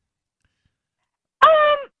change?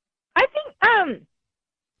 I think,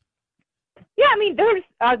 yeah, I mean, there's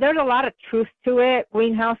a lot of truth to it,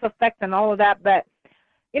 greenhouse effect and all of that, but,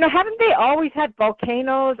 haven't they always had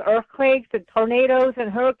volcanoes, earthquakes, and tornadoes and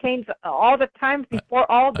hurricanes all the time before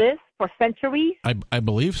all this for centuries? I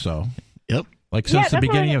believe so. Yep. Like since the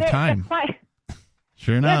beginning of time.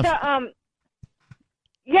 Sure enough.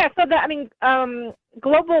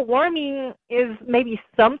 Global warming is maybe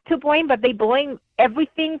some to blame, but they blame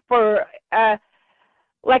everything for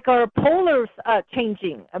like our polars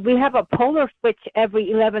changing. We have a polar switch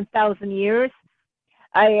every 11,000 years.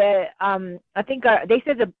 I think they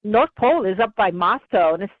said the North Pole is up by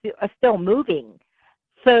Moscow and it's still moving.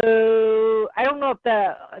 So I don't know if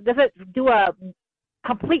does it do a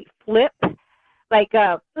complete flip? Like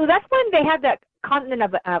so that's when they had that continent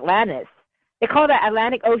of Atlantis. They call it the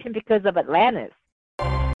Atlantic Ocean because of Atlantis.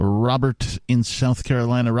 Robert in South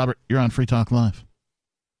Carolina. Robert, you're on Free Talk Live.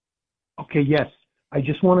 Okay, yes. I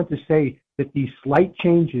just wanted to say that these slight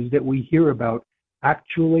changes that we hear about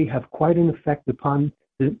actually have quite an effect upon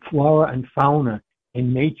the flora and fauna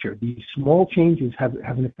in nature. These small changes have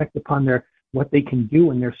an effect upon what they can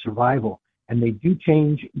do in their survival. And they do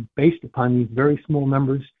change based upon these very small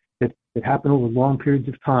numbers that happen over long periods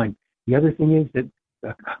of time. The other thing is that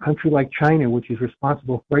a country like China, which is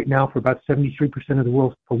responsible right now for about 73% of the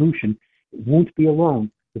world's pollution, won't be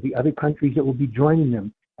alone. There'll be other countries that will be joining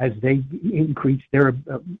them as they increase their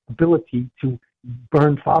ability to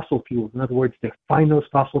burn fossil fuels. In other words, to find those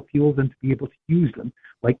fossil fuels and to be able to use them,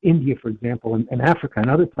 like India, for example, and Africa and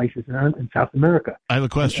other places in South America. I have a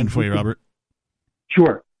question for you, Robert.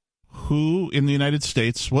 Sure. Who in the United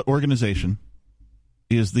States, what organization,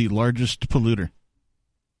 is the largest polluter?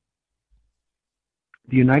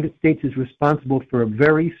 The United States is responsible for a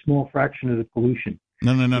very small fraction of the pollution.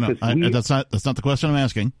 No. That's not the question I'm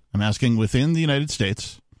asking. I'm asking within the United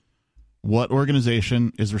States, what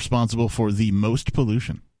organization is responsible for the most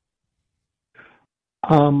pollution?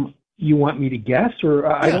 You want me to guess, or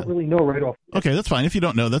I don't really know right off? Okay, that's fine. If you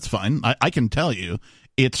don't know, that's fine. I can tell you.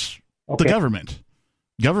 It's the government.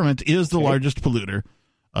 Government is the largest polluter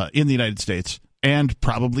in the United States, and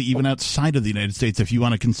probably even outside of the United States if you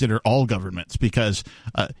want to consider all governments, because,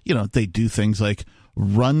 they do things like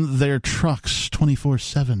run their trucks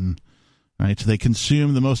 24/7, right? They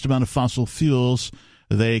consume the most amount of fossil fuels.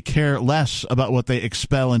 They care less about what they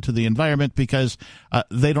expel into the environment because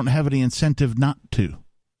they don't have any incentive not to.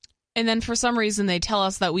 And then for some reason they tell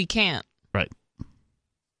us that we can't. Right.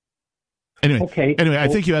 Anyway, I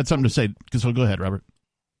think you had something to say, so go ahead, Robert.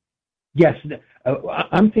 Yes,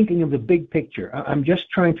 I'm thinking of the big picture. I'm just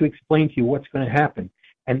trying to explain to you what's going to happen.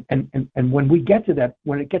 And when we get to that,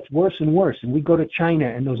 when it gets worse and worse, and we go to China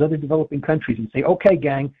and those other developing countries and say, okay,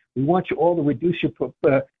 gang, we want you all to reduce your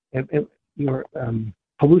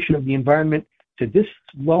pollution of the environment to this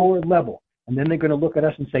lower level. And then they're going to look at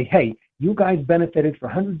us and say, hey, you guys benefited for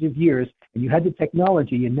hundreds of years, and you had the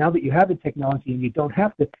technology, and now that you have the technology and you don't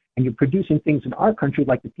have to, and you're producing things in our country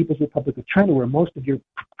like the People's Republic of China, where most of your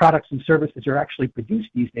products and services are actually produced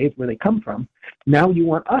these days, where they come from, now you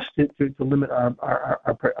want us to limit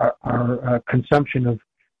our consumption of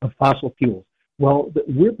fossil fuels. Well,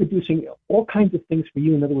 we're producing all kinds of things for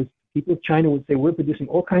you. In other words, people of China would say, we're producing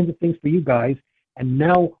all kinds of things for you guys, and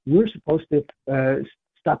now we're supposed to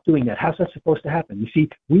stop doing that. How's that supposed to happen? You see,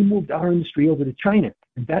 we moved our industry over to China,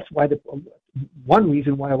 and that's why one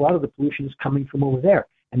reason why a lot of the pollution is coming from over there,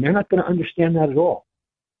 and they're not going to understand that at all.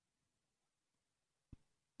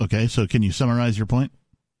 Okay, so can you summarize your point?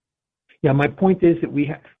 Yeah, my point is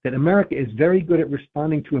that that America is very good at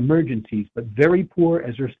responding to emergencies, but very poor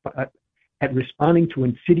at responding to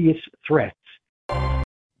insidious threats.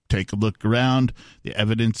 Take a look around. The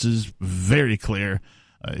evidence is very clear.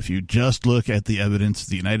 If you just look at the evidence,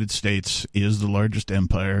 the United States is the largest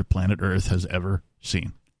empire planet Earth has ever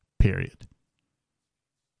seen. Period.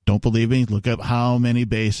 Don't believe me? Look up how many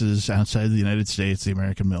bases outside the United States the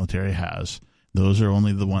American military has. Those are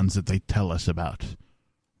only the ones that they tell us about.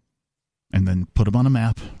 And then put them on a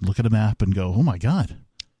map, look at a map, and go, oh, my God.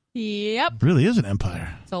 Yep. It really is an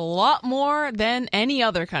empire. It's a lot more than any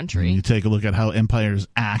other country. And you take a look at how empires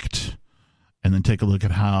act, and then take a look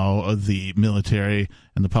at how the military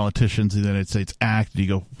and the politicians of the United States act, and you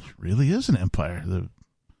go, it really is an empire.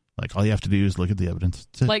 Like, all you have to do is look at the evidence.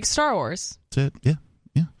 That's it. Like Star Wars. That's it. Yeah.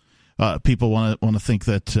 People want to think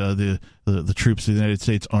that the troops of the United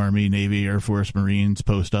States Army, Navy, Air Force, Marines,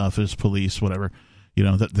 Post Office, Police, whatever,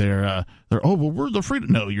 that they're well, we're the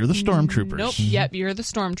freedom. No, you're the stormtroopers. Nope. Yep, you're the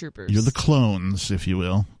stormtroopers. You're the clones, if you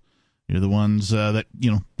will. You're the ones that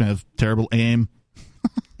have terrible aim,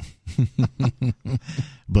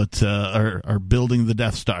 but are building the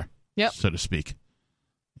Death Star, so to speak.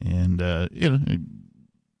 And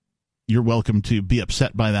you're welcome to be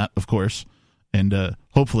upset by that, of course. And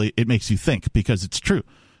hopefully it makes you think, because it's true.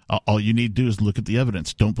 All you need to do is look at the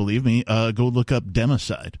evidence. Don't believe me? Go look up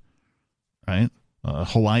democide, right?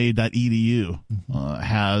 Hawaii.edu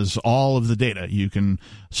has all of the data. You can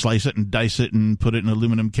slice it and dice it and put it in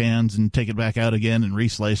aluminum cans and take it back out again and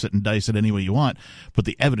reslice it and dice it any way you want. But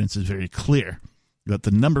the evidence is very clear that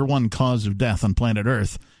the number one cause of death on planet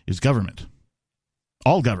Earth is government.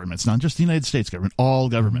 All governments, not just the United States government, all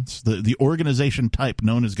governments. The organization type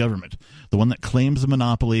known as government, the one that claims a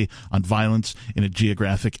monopoly on violence in a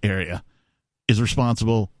geographic area, is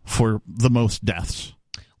responsible for the most deaths.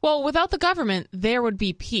 Well, without the government, there would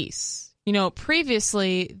be peace.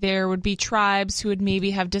 Previously, there would be tribes who would maybe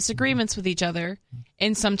have disagreements with each other,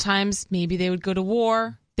 and sometimes maybe they would go to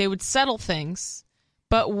war, they would settle things.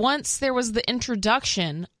 But once there was the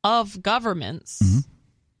introduction of governments... Mm-hmm.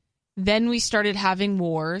 Then we started having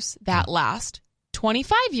wars that last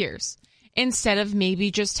 25 years instead of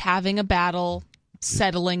maybe just having a battle,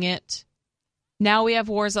 settling it. Now we have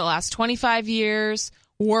wars that last 25 years,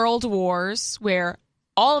 world wars where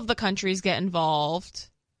all of the countries get involved.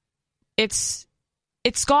 It's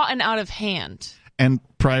gotten out of hand. And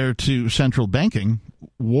prior to central banking,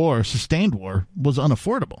 sustained war, was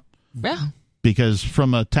unaffordable. Yeah. Because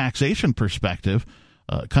from a taxation perspective,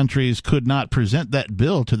 countries could not present that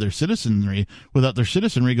bill to their citizenry without their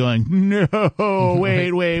citizenry going, no,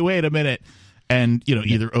 wait a minute. And,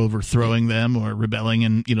 either overthrowing them or rebelling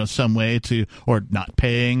in, some way or not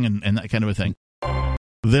paying and that kind of a thing.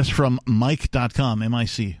 This from Mike.com,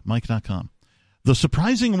 M-I-C, Mike.com. The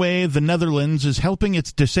surprising way the Netherlands is helping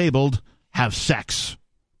its disabled have sex.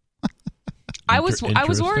 I was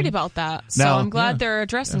worried about that, so I'm glad they're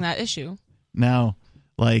addressing that issue. Now,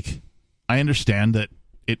 I understand that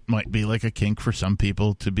it might be like a kink for some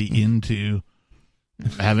people to be into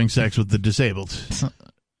having sex with the disabled.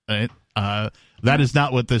 Right? That is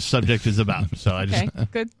not what this subject is about. So I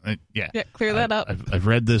just good. Yeah, clear that up. I've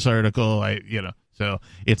read this article. So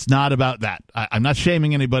it's not about that. I'm not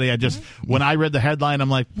shaming anybody. I just when I read the headline, I'm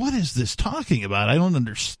like, what is this talking about? I don't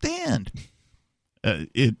understand.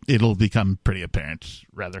 It'll become pretty apparent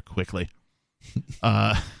rather quickly.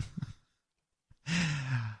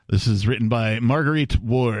 This is written by Marguerite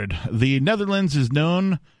Ward. The Netherlands is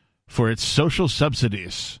known for its social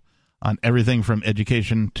subsidies on everything from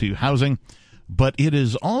education to housing, but it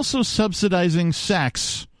is also subsidizing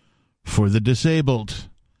sex for the disabled.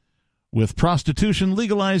 With prostitution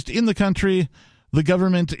legalized in the country, the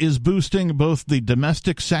government is boosting both the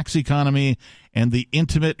domestic sex economy and the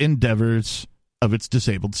intimate endeavors of its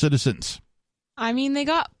disabled citizens. I mean, they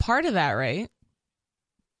got part of that, right?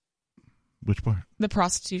 Which part? The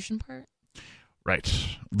prostitution part.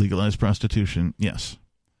 Right. Legalized prostitution, yes.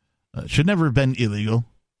 Should never have been illegal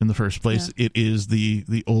in the first place. Yeah. It is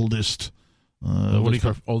the oldest,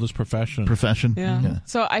 oldest profession. Yeah.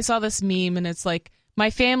 So I saw this meme, and it's like, my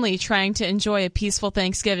family trying to enjoy a peaceful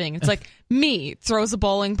Thanksgiving. It's like, me throws a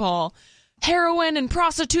bowling ball. Heroin and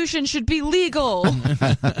prostitution should be legal.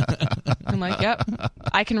 I'm like, yep,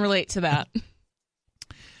 I can relate to that.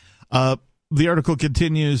 The article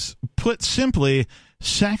continues, put simply,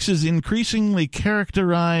 sex is increasingly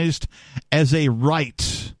characterized as a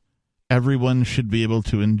right everyone should be able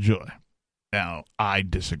to enjoy. Now, I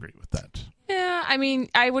disagree with that. Yeah, I mean,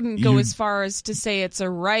 I wouldn't go as far as to say it's a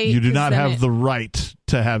right. You do not have the right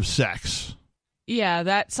to have sex. Yeah,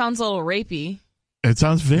 that sounds a little rapey. It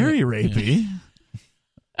sounds very rapey.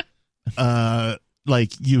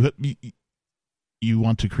 Like you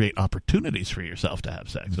want to create opportunities for yourself to have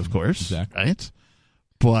sex, of course, exactly. Right?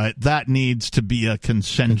 But that needs to be a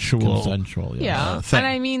consensual yeah. Thing. And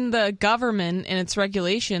I mean, the government and its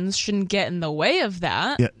regulations shouldn't get in the way of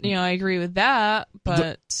that. Yeah. I agree with that,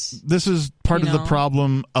 but... This is part of the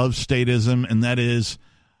problem of statism, and that is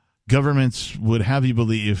governments would have you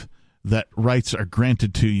believe that rights are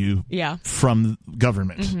granted to you from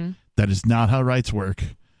government. Mm-hmm. That is not how rights work.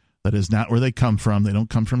 That is not where they come from. They don't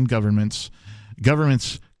come from governments.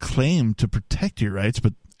 Governments claim to protect your rights,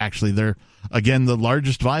 but actually they're, again, the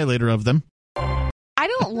largest violator of them. I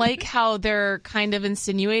don't like how they're kind of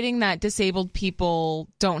insinuating that disabled people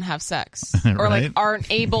don't have sex or like aren't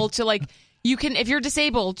able to, like, you can, if you're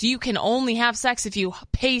disabled, you can only have sex if you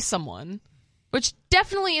pay someone, which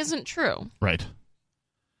definitely isn't true. Right.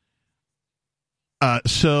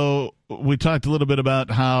 So we talked a little bit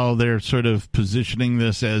about how they're sort of positioning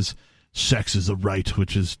this as sex is a right,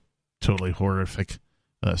 which is totally horrific.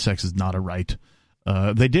 Sex is not a right.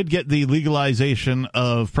 They did get the legalization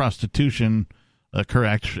of prostitution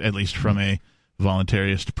correct, at least from a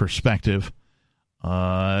voluntarist perspective.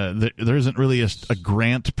 There isn't really a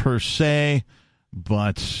grant per se,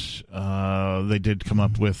 but they did come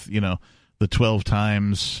up with, the 12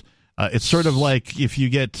 times. It's sort of like if you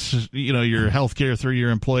get, your health care through your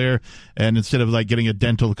employer, and instead of like getting a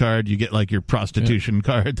dental card, you get like your prostitution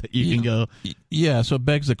card that you can go. Yeah, so it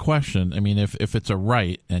begs the question. I mean, if it's a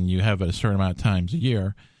right and you have it a certain amount of times a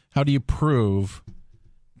year, how do you prove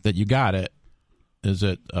that you got it? Is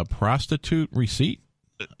it a prostitute receipt?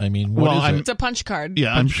 I mean, what is it? It's a punch card.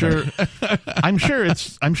 Yeah, I'm sure. I'm sure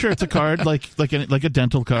it's a card like a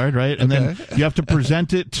dental card, right? And then you have to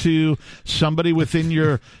present it to somebody within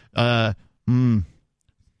your WMO,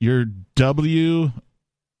 your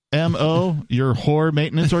whore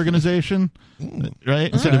maintenance organization,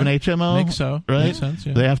 right? Instead of an HMO, Makes so. Right? Makes sense.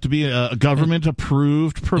 Yeah. They have to be a government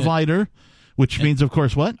approved provider, which means, of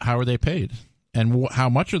course, what? How are they paid? And how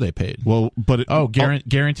much are they paid? Well, but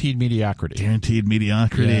guaranteed mediocrity. Guaranteed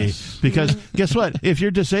mediocrity. Yes. Because guess what? If you're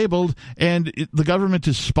disabled and the government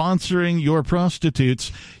is sponsoring your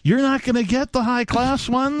prostitutes, you're not going to get the high class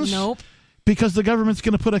ones. Nope. Because the government's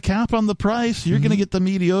going to put a cap on the price. You're going to get the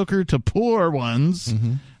mediocre to poor ones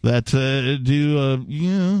that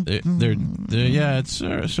do. They're it's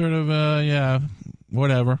sort of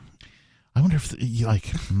whatever. I wonder if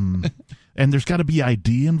and there's got to be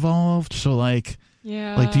ID involved. So like do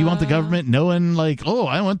you want the government knowing like, oh,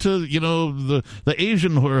 I went to the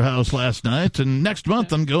Asian whorehouse last night, and next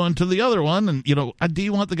month I'm going to the other one, and do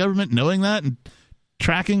you want the government knowing that and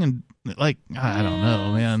tracking and like I don't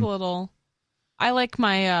know, man. It's a little. I like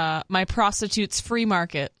my my prostitutes free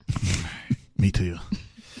market. Me too.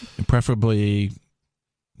 Preferably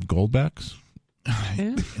goldbacks.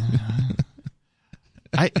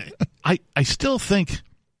 I still think,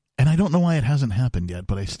 and I don't know why it hasn't happened yet,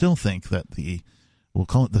 but I still think that we'll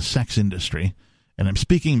call it the sex industry, and I'm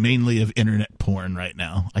speaking mainly of internet porn right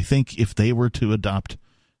now. I think if they were to adopt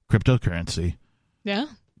cryptocurrency,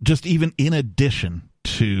 just even in addition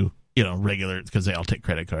to regular, because they all take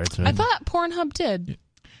credit cards. Right? I thought Pornhub did.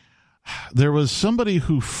 There was somebody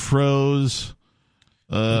who froze.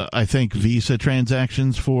 I think Visa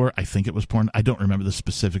transactions for, I think it was porn. I don't remember the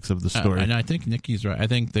specifics of the story. And I think Nikki's right. I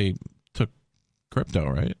think they took crypto,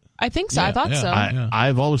 right? I think so. I thought so.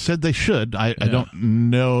 I've always said they should. I don't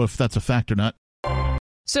know if that's a fact or not.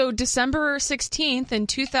 So December 16th in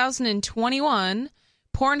 2021,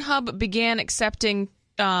 Pornhub began accepting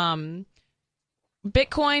Bitcoin,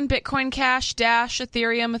 Bitcoin Cash, Dash,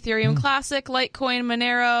 Ethereum Classic, Litecoin,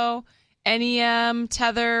 Monero, NEM,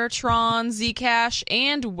 Tether, Tron, Zcash,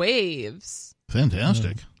 and Waves.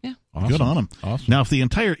 Fantastic. Yeah. Awesome. Good on them. Awesome. Now, if the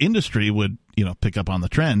entire industry would, pick up on the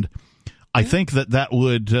trend, I think that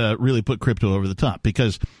would really put crypto over the top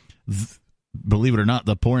because, believe it or not,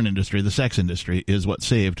 the porn industry, the sex industry, is what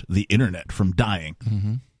saved the internet from dying.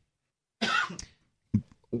 Mm-hmm.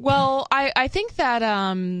 Well, I think that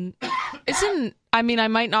I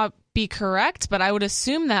might not be correct, but I would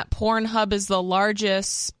assume that Pornhub is the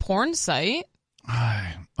largest porn site.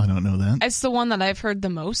 I don't know that. It's the one that I've heard the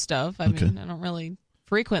most of. I mean, I don't really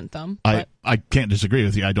frequent them. I can't disagree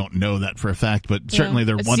with you. I don't know that for a fact, but certainly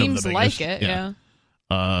they're one of the biggest. It seems like it, yeah.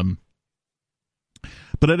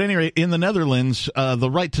 But at any rate, in the Netherlands, the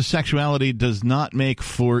right to sexuality does not make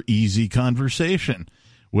for easy conversation.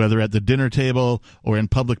 Whether at the dinner table or in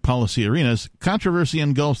public policy arenas, controversy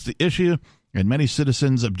engulfs the issue, and many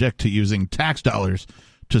citizens object to using tax dollars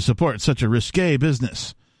to support such a risque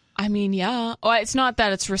business. I mean, yeah. Well, it's not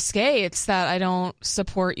that it's risque, it's that I don't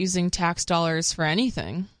support using tax dollars for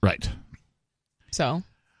anything. Right. So.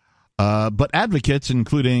 But advocates,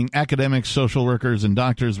 including academics, social workers, and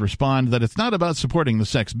doctors, respond that it's not about supporting the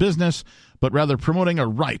sex business, but rather promoting a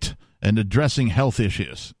right and addressing health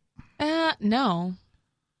issues. No.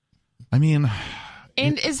 I mean...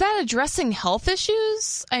 And is that addressing health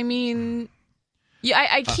issues? I mean... Yeah,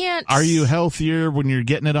 I can't. Are you healthier when you're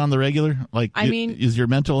getting it on the regular? Like, I mean, is your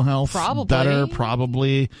mental health probably better?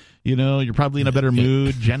 Probably. You're probably in a better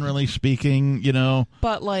mood, generally speaking.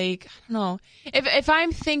 But like, I don't know. If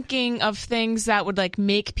I'm thinking of things that would like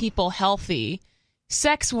make people healthy,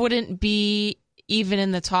 sex wouldn't be even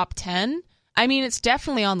in the top 10. I mean, it's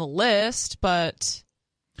definitely on the list, but.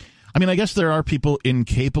 I mean, I guess there are people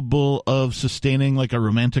incapable of sustaining like a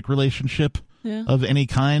romantic relationship of any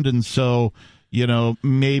kind, and so.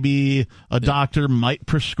 Maybe a doctor might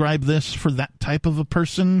prescribe this for that type of a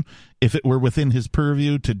person if it were within his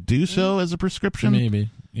purview to do so as a prescription. Maybe,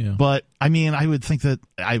 yeah. But, I mean, I would think that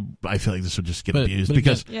I feel like this would just get abused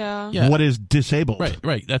because what is disabled?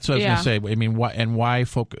 Right. That's what I was going to say. I mean, why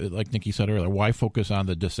focus, like Nikki said earlier, why focus on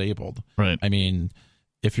the disabled? Right. I mean,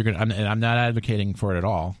 if you're going to, and I'm not advocating for it at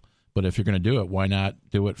all, but if you're going to do it, why not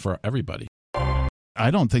do it for everybody? I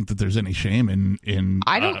don't think that there's any shame in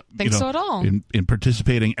I don't think so at all. In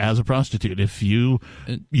participating as a prostitute. If you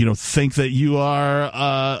think that you are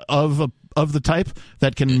of the type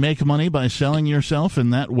that can make money by selling yourself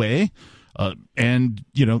in that way, and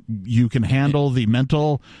you can handle the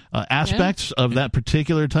mental aspects of that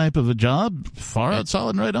particular type of a job, far out,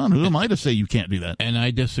 solid, and right on. Who am I to say you can't do that? And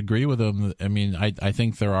I disagree with them. I mean, I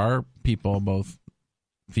think there are people, both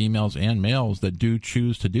females and males, that do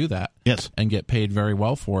choose to do that. Yes. And get paid very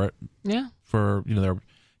well for it. Yeah. For, they're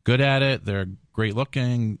good at it. They're great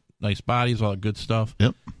looking, nice bodies, all that good stuff.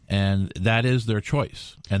 Yep. And that is their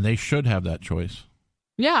choice. And they should have that choice.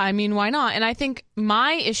 Yeah, I mean, why not? And I think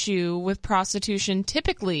my issue with prostitution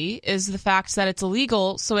typically is the fact that it's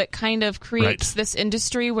illegal. So it kind of creates this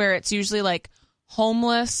industry where it's usually like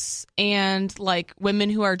homeless and like women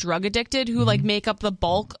who are drug addicted who like make up the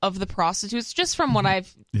bulk of the prostitutes. Just from what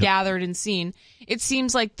I've gathered and seen, it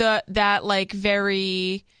seems like that like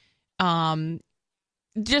very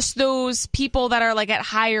just those people that are like at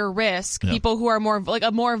higher risk, people who are more like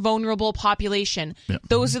a more vulnerable population.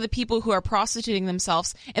 Those are the people who are prostituting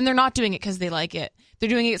themselves, and they're not doing it because they like it. They're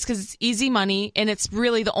doing it because it's easy money, and it's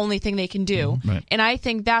really the only thing they can do. And I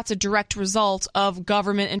think that's a direct result of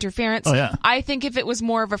government interference. I think if it was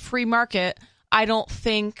more of a free market, I don't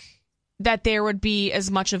think that there would be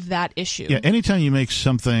as much of that issue. Yeah, anytime you make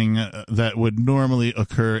something that would normally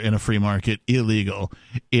occur in a free market illegal,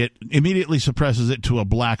 it immediately suppresses it to a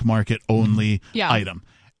black market only item.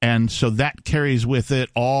 And so that carries with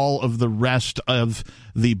it all of the rest of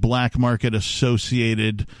the black market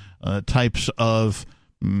associated types of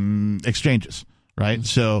exchanges, right?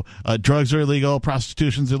 So drugs are illegal,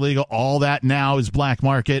 prostitution's illegal, all that now is black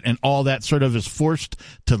market, and all that sort of is forced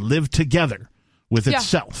to live together with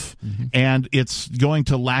itself. And it's going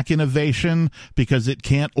to lack innovation because it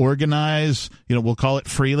can't organize, we'll call it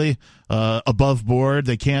freely, above board.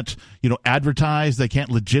 They can't, advertise. They can't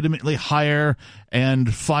legitimately hire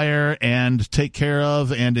and fire and take care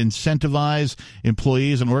of and incentivize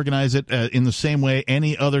employees and organize it in the same way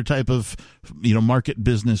any other type of, market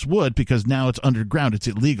business would, because now it's underground. It's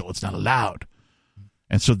illegal. It's not allowed.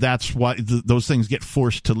 And so that's why those things get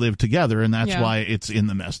forced to live together, and that's why it's in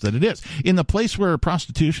the mess that it is. In the place where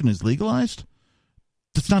prostitution is legalized,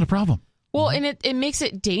 that's not a problem. Well, and it makes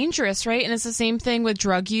it dangerous, right? And it's the same thing with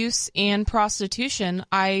drug use and prostitution.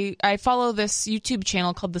 I follow this YouTube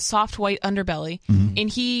channel called The Soft White Underbelly, and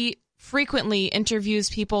he frequently interviews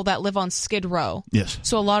people that live on Skid Row. Yes.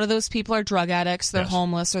 So a lot of those people are drug addicts, they're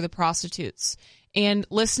homeless, or the prostitutes. And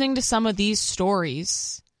listening to some of these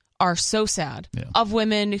stories are so sad of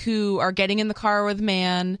women who are getting in the car with a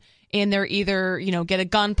man, and they're either, get a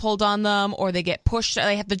gun pulled on them, or they get pushed,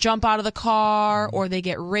 they have to jump out of the car, or they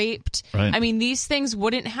get raped. Right. I mean, these things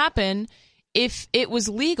wouldn't happen if it was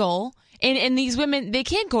legal. And these women, they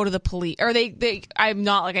can't go to the police, or I'm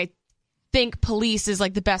not like, I think police is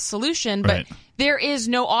like the best solution, but there is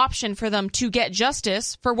no option for them to get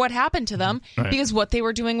justice for what happened to them because what they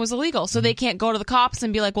were doing was illegal. So they can't go to the cops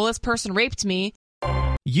and be like, well, this person raped me.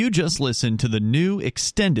 You just listened to the new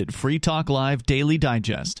extended Free Talk Live Daily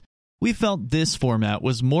Digest. We felt this format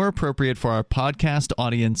was more appropriate for our podcast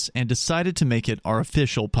audience and decided to make it our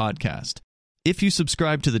official podcast. If you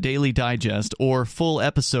subscribe to the Daily Digest or full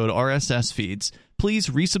episode RSS feeds, please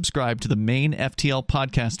resubscribe to the main FTL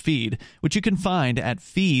podcast feed, which you can find at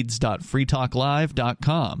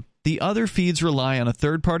feeds.freetalklive.com. The other feeds rely on a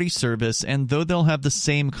third-party service, and though they'll have the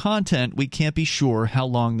same content, we can't be sure how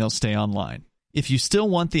long they'll stay online. If you still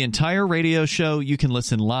want the entire radio show, you can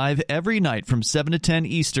listen live every night from 7 to 10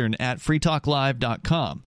 Eastern at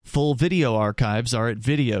freetalklive.com. Full video archives are at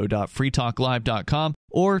video.freetalklive.com,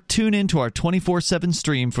 or tune into our 24/7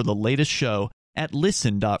 stream for the latest show at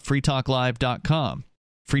listen.freetalklive.com.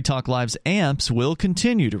 Free Talk Live's amps will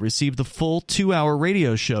continue to receive the full 2-hour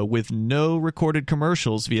radio show with no recorded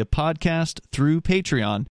commercials via podcast through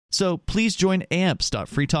Patreon. So please join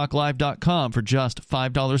amps.freetalklive.com for just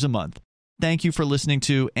 $5 a month. Thank you for listening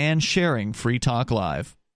to and sharing Free Talk Live.